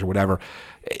series or whatever.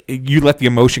 You let the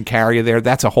emotion carry you there.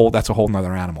 That's a whole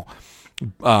nother animal.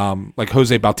 Like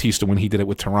Jose Bautista when he did it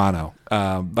with Toronto,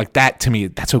 like that, to me,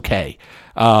 that's okay.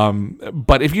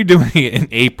 But if you're doing it in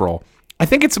April, I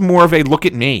think it's more of a look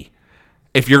at me.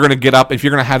 If you're going to get up, if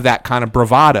you're going to have that kind of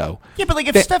bravado. Yeah, but like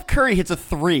if Steph Curry hits a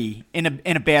 3 in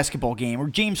a basketball game, or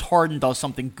James Harden does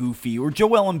something goofy, or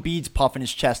Joel Embiid's puffing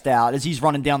his chest out as he's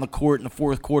running down the court in the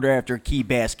fourth quarter after a key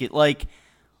basket, like,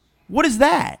 what is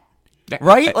that?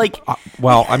 Right? Like,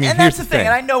 well, I mean, and that's the thing.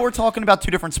 And I know we're talking about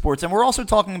two different sports, and we're also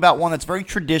talking about one that's very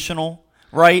traditional,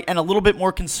 right, and a little bit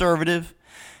more conservative,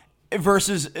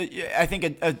 versus, I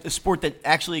think, a sport that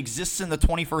actually exists in the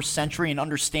 21st century and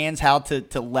understands how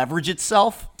to leverage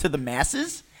itself to the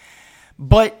masses.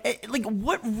 But like,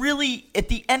 what really, at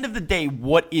the end of the day,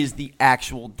 what is the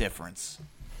actual difference?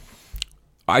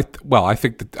 I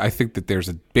think that there's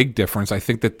a big difference. I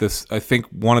think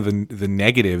one of the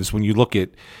negatives when you look at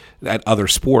other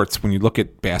sports, when you look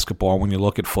at basketball, when you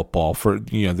look at football, they're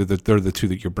the two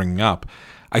that you're bringing up.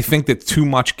 I think that too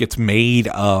much gets made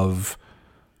of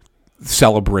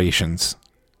celebrations,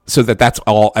 so that's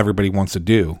all everybody wants to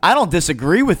do. I don't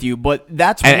disagree with you, but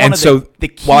that's one of the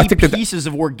key pieces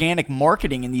of organic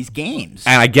marketing in these games.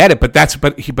 And I get it, but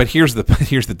here's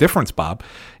the difference, Bob,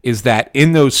 is that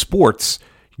in those sports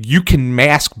you can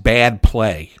mask bad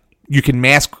play. You can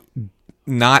mask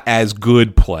not as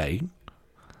good play.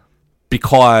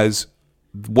 because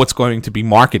what's going to be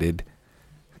marketed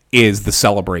is the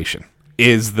celebration,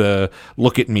 is the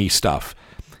look at me stuff.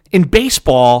 In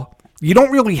baseball, you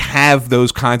don't really have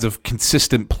those kinds of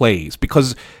consistent plays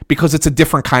because it's a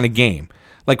different kind of game.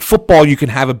 Like football, you can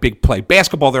have a big play.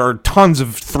 Basketball, there are tons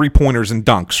of three-pointers and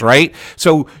dunks, right?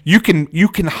 So you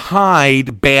can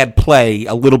hide bad play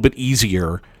a little bit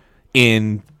easier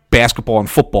in basketball and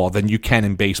football than you can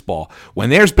in baseball. When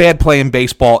there's bad play in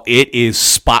baseball, it is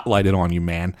spotlighted on you,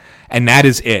 man. And that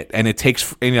is it. And it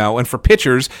takes, and for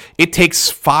pitchers, it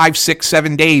takes 5, 6,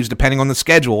 7 days, depending on the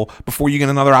schedule, before you get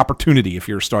another opportunity if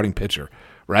you're a starting pitcher.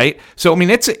 Right? So, I mean,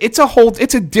 it's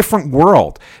a different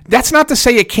world. That's not to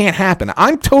say it can't happen.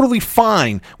 I'm totally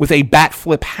fine with a bat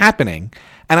flip happening,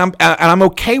 and I'm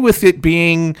okay with it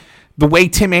being the way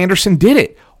Tim Anderson did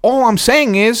it. All I'm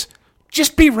saying is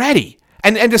just be ready.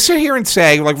 And to sit here and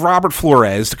say, like Robert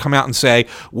Flores, to come out and say,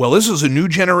 well, this is a new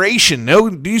generation.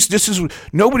 Nobody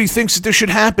thinks that this should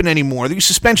happen anymore. These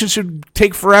suspensions should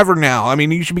take forever now. I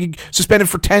mean, you should be suspended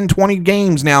for 10, 20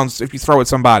 games now if you throw at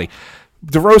somebody.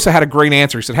 DeRosa had a great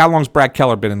answer. He said, how long has Brad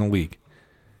Keller been in the league?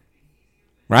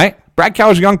 Right? Brad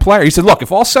Keller's a young player. He said, look,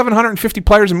 if all 750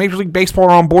 players in Major League Baseball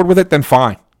are on board with it, then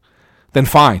fine.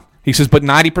 He says, but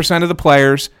 90% of the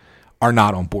players are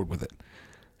not on board with it.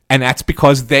 And that's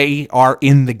because they are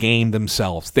in the game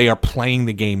themselves. They are playing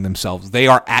the game themselves. They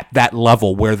are at that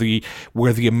level where the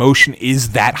emotion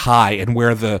is that high and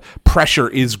where the pressure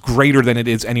is greater than it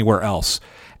is anywhere else.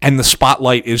 And the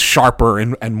spotlight is sharper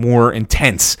and more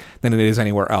intense than it is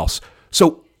anywhere else.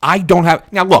 So I don't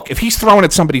have... Now, look, if he's throwing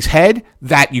at somebody's head,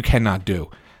 that you cannot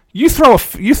do. You throw a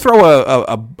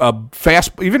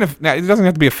fast... Even if... Now, it doesn't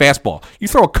have to be a fastball. You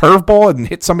throw a curveball and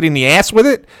hit somebody in the ass with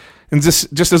it, and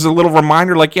just as a little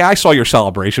reminder, like, yeah, I saw your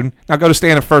celebration. Now go to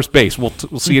stand at first base. We'll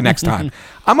see you next time.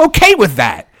 I'm okay with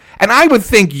that. And I would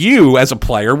think you, as a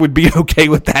player, would be okay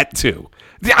with that, too.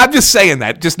 I'm just saying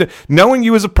that. Just knowing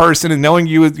you as a person and knowing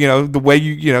you, the way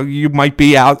you might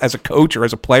be out as a coach or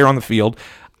as a player on the field,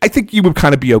 I think you would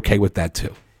kind of be okay with that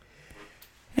too.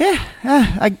 Yeah,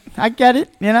 I get it.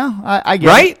 I get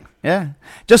right? it. Yeah.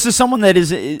 Just as someone that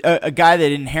is a guy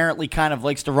that inherently kind of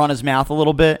likes to run his mouth a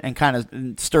little bit and kind of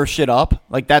stir shit up,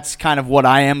 like that's kind of what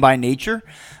I am by nature.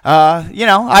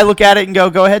 I look at it and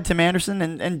go ahead, Tim Anderson.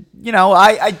 And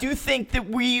I do think that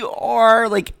we are,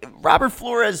 like, Robert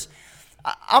Flores.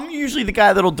 I'm usually the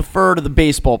guy that'll defer to the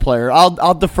baseball player.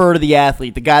 I'll defer to the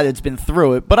athlete, the guy that's been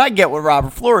through it. But I get what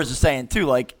Robert Flores is saying, too.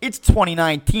 Like, it's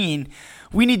 2019.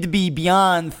 We need to be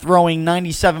beyond throwing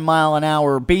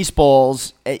 97-mile-an-hour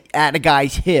baseballs at a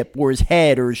guy's hip or his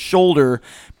head or his shoulder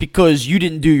because you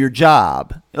didn't do your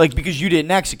job, like because you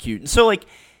didn't execute. And so, like,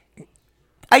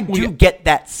 I do get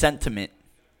that sentiment.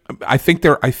 I think,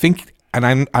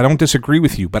 and I don't disagree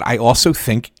with you, but I also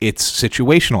think it's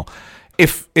situational.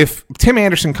 If Tim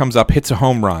Anderson comes up, hits a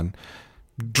home run,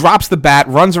 drops the bat,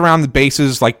 runs around the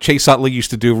bases like Chase Utley used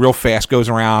to do real fast, goes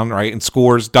around, right, and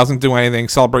scores, doesn't do anything,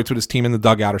 celebrates with his team in the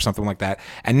dugout or something like that,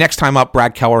 and next time up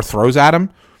Brad Keller throws at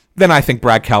him, then I think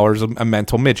Brad Keller's a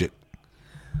mental midget.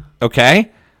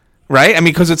 Okay? Right? I mean,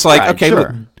 because it's like, okay, sure.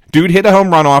 Look, dude hit a home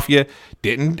run off you,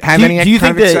 didn't have any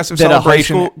kind of excessive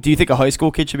celebration. Do you think a high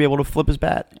school kid should be able to flip his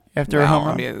bat after a home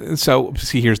run? I mean, so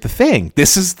see, here's the thing.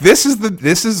 This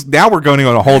is now we're going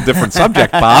on a whole different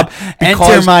subject, Bob.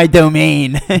 Enter my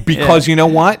domain. Because you know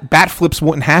what? Bat flips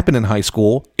wouldn't happen in high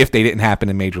school if they didn't happen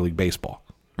in Major League Baseball.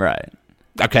 Right.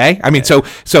 Okay? I mean, so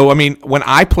I mean, when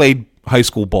I played high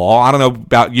school ball, I don't know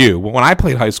about you, but when I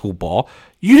played high school ball,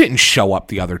 you didn't show up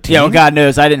the other team. Yeah, well, God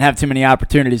knows I didn't have too many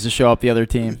opportunities to show up the other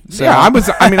team. So. Yeah, I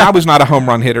was not a home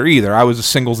run hitter either. I was a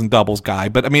singles and doubles guy.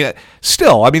 But I mean,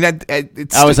 still, I mean,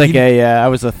 it's. I was like I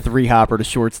was a 3-hopper to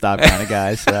shortstop kind of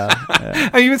guy. So yeah.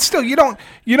 I mean, it's still you don't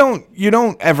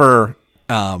ever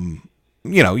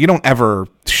you don't ever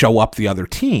show up the other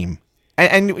team.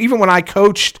 And even when I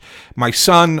coached my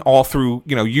son all through,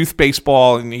 youth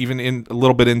baseball and even in a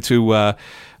little bit into, 18,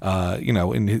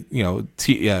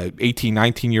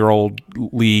 19-year-old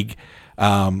league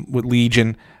with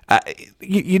Legion,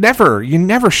 you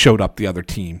never showed up the other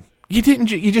team. You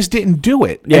just didn't do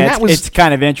it. Yeah, it's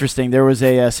kind of interesting. There was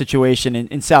a situation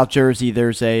in South Jersey.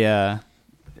 There's a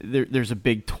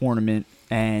big tournament,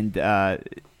 and I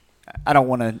don't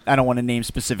want to name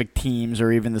specific teams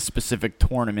or even the specific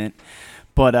tournament,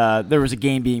 but there was a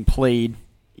game being played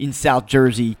in South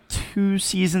Jersey 2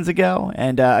 seasons ago,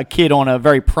 and a kid on a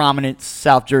very prominent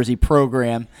South Jersey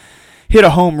program hit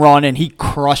a home run, and he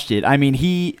crushed it. I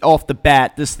mean, off the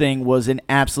bat, this thing was an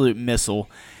absolute missile,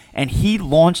 and he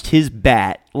launched his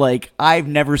bat like I've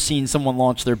never seen someone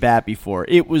launch their bat before.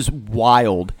 It was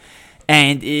wild.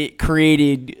 and it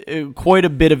created quite a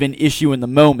bit of an issue in the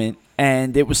moment.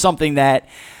 And it was something that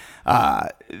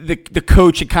the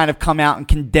coach had kind of come out and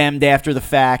condemned after the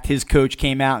fact. His coach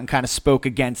came out and kind of spoke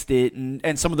against it,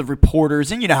 and some of the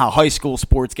reporters, and you know how high school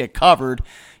sports get covered,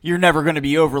 you're never going to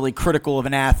be overly critical of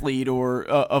an athlete or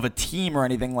of a team or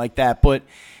anything like that, but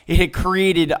it had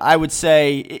created, I would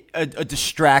say, a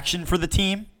distraction for the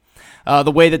team.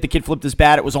 The way that the kid flipped his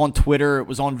bat, it was on Twitter, it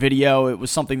was on video, it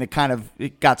was something that kind of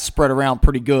it got spread around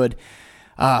pretty good.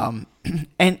 And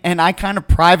I kind of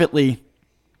privately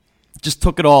just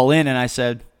took it all in, and I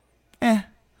said,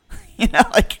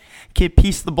 like, kid,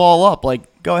 piece the ball up.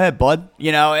 Like, go ahead, bud.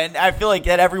 And I feel like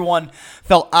that everyone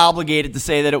felt obligated to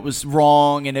say that it was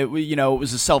wrong and it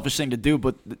was a selfish thing to do.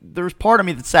 But there was part of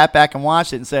me that sat back and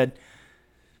watched it and said,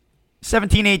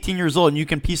 17, 18 years old, and you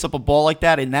can piece up a ball like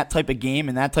that in that type of game,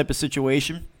 in that type of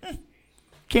situation,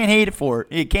 can't hate it for it.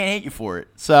 It can't hate you for it.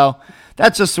 So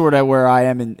that's just sort of where I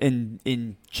am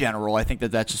in general. I think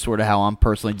that's just sort of how I'm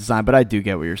personally designed, but I do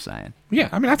get what you're saying. Yeah,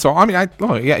 I mean, that's all. I mean,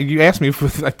 you asked me if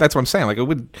that's what I'm saying. Like,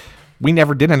 we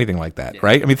never did anything like that,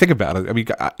 right? I mean, think about it. I mean,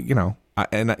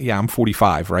 I'm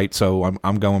 45, right? So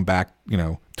I'm going back,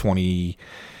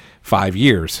 25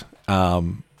 years,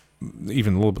 even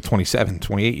a little bit, 27,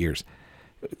 28 years.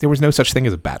 There was no such thing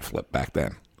as a bat flip back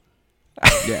then.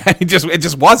 Yeah, it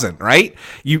just wasn't, right?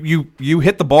 You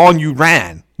hit the ball and you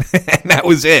ran, and that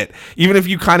was it. Even if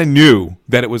you kind of knew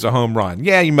that it was a home run,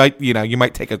 yeah, you might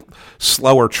take a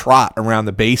slower trot around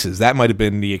the bases. That might have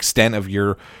been the extent of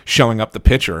your showing up the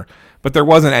pitcher. But there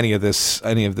wasn't any of this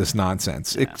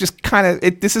nonsense. Yeah. It just kind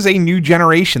of this is a new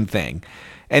generation thing.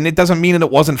 And it doesn't mean that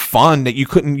it wasn't fun, that you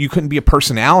couldn't be a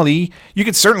personality. You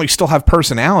could certainly still have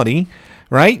personality,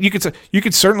 right? You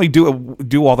could certainly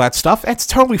do all that stuff. That's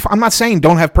totally fine. I'm not saying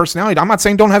don't have personality. I'm not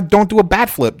saying don't do a bat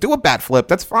flip. Do a bat flip.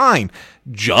 That's fine.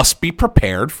 Just be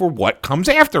prepared for what comes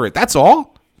after it. That's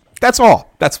all.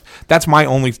 That's my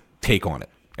only take on it.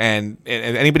 And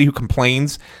anybody who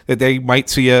complains that they might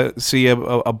see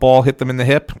a ball hit them in the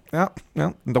hip,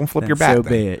 no, don't flip your bat. So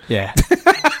be it. Yeah.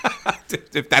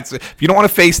 If you don't want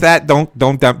to face that,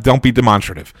 don't be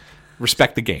demonstrative.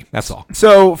 Respect the game. That's all.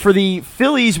 So for the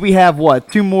Phillies, we have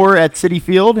two more at Citi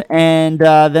Field, and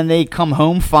then they come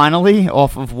home finally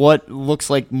off of what looks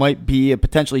like might be a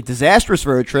potentially disastrous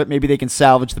road trip. Maybe they can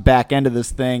salvage the back end of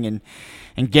this thing and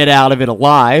get out of it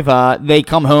alive. They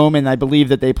come home, and I believe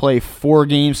that they play 4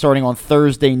 games starting on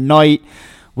Thursday night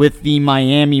with the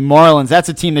Miami Marlins. That's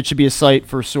a team that should be a sight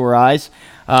for sore eyes.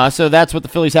 So that's what the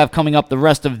Phillies have coming up the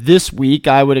rest of this week.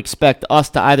 I would expect us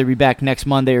to either be back next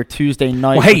Monday or Tuesday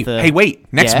night. Well,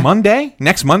 wait. Next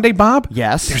Monday, Bob?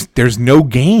 Yes. There's no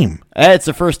game. It's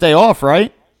the first day off,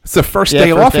 right? It's the first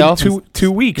day off in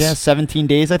 2 weeks. Yeah, 17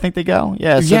 days I think they go.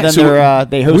 Yeah, then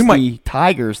they host the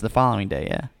Tigers the following day,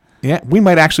 yeah. Yeah, we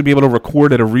might actually be able to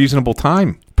record at a reasonable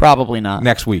time. Probably not.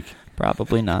 Next week.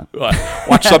 Probably not.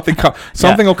 Watch something come.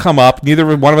 Something will come up.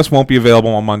 Neither one of us won't be available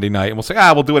on Monday night, and we'll say,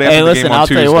 we'll do it after the game on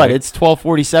Tuesday. I'll tell you what. It's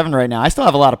 12:47 right now. I still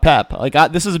have a lot of pep.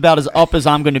 This is about as up as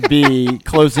I'm going to be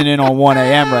closing in on 1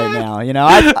 a.m. right now.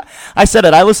 I said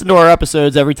it. I listen to our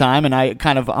episodes every time, and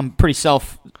I'm pretty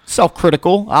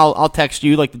self-critical. I'll text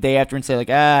you like the day after and say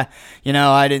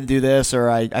I didn't do this, or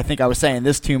I think I was saying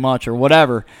this too much, or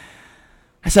whatever.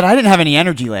 I said I didn't have any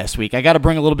energy last week. I got to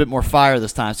bring a little bit more fire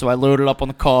this time. So I loaded up on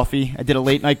the coffee. I did a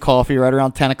late night coffee right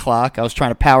around 10 o'clock. I was trying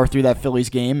to power through that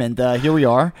Phillies game, and here we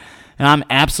are. And I'm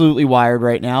absolutely wired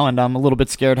right now, and I'm a little bit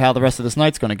scared how the rest of this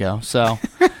night's going to go. So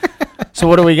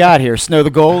what do we got here? Snow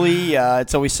the goalie.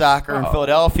 It's always soccer in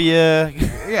Philadelphia.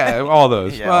 Yeah, all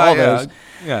those. All those.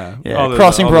 Yeah.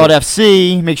 Crossing Broad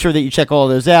FC. Make sure that you check all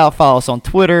those out. Follow us on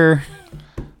Twitter.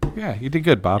 Yeah, you did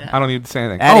good, Bob. Yeah. I don't need to say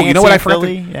anything. You know what I forgot to?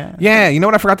 You know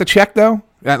what I forgot to check though?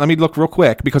 Let me look real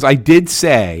quick because I did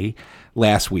say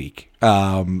last week.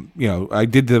 I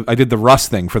did the Russ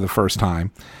thing for the first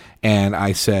time, and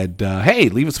I said, "Hey,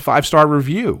 leave us a 5-star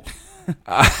review."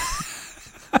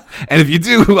 And if you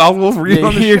do, we'll read it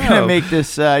on the show. Gonna make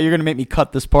this. You're gonna make me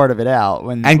cut this part of it out.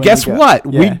 Guess what?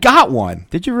 Yeah. We got one.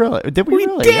 Did you really? Did we? We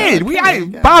really? did.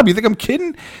 Yeah, Bob, you think I'm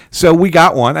kidding? So we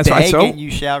got one. That's Beg and you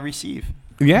shall receive.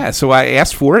 Yeah, so I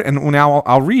asked for it, and now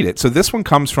I'll read it. So this one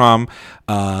comes from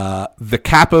the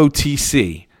Capo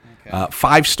TC.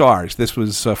 5 stars. This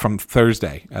was from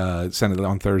Thursday. Sent it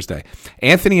on Thursday.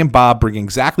 Anthony and Bob bring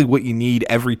exactly what you need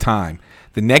every time.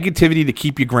 The negativity to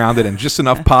keep you grounded and just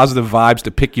enough positive vibes to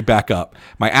pick you back up.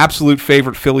 My absolute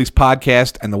favorite Phillies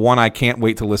podcast and the one I can't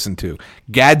wait to listen to.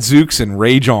 Gadzooks and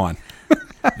Rage On.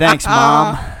 Thanks,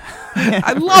 Mom.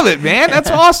 I love it, man. That's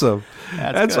awesome.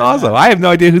 That's good. awesome. I have no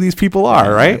idea who these people are. I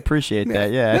Right? appreciate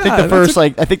that. Yeah, Yeah, I think that's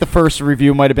the first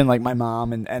review might have been like my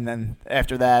mom, and then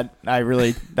after that, that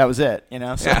was it.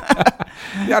 So.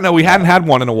 Yeah, no, we hadn't had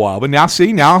one in a while, but now, if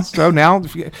you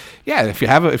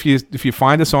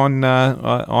find us on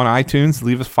iTunes,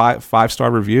 leave us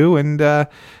five-star review, and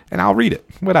I'll read it.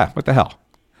 What the hell?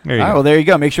 There you All right, go. well, there you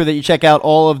go. Make sure that you check out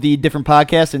all of the different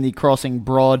podcasts in the Crossing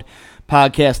Broad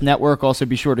Podcast Network. Also,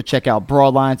 be sure to check out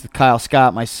Broadlines with Kyle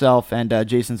Scott, myself, and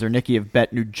Jason Zernicki of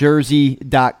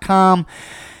BetNewJersey.com.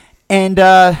 And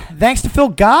thanks to Phil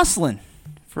Gosselin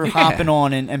for hopping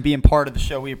on and being part of the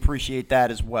show. We appreciate that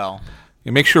as well.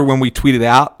 And make sure when we tweet it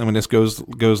out and when this goes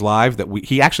live that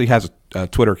he actually has a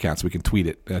Twitter account, so we can tweet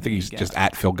it. I think he's just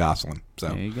at Phil Gosselin. So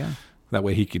There you go. that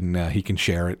way he can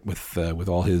share it with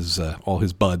all his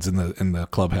buds in the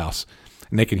clubhouse,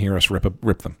 and they can hear us rip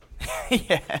them.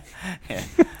 yeah.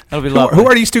 That'll be lovely. Who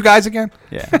are these two guys again?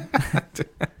 Yeah.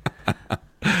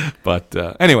 But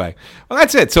anyway, well,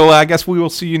 that's it. So I guess we will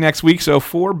see you next week. So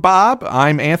for Bob,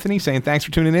 I'm Anthony saying thanks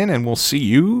for tuning in, and we'll see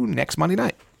you next Monday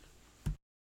night.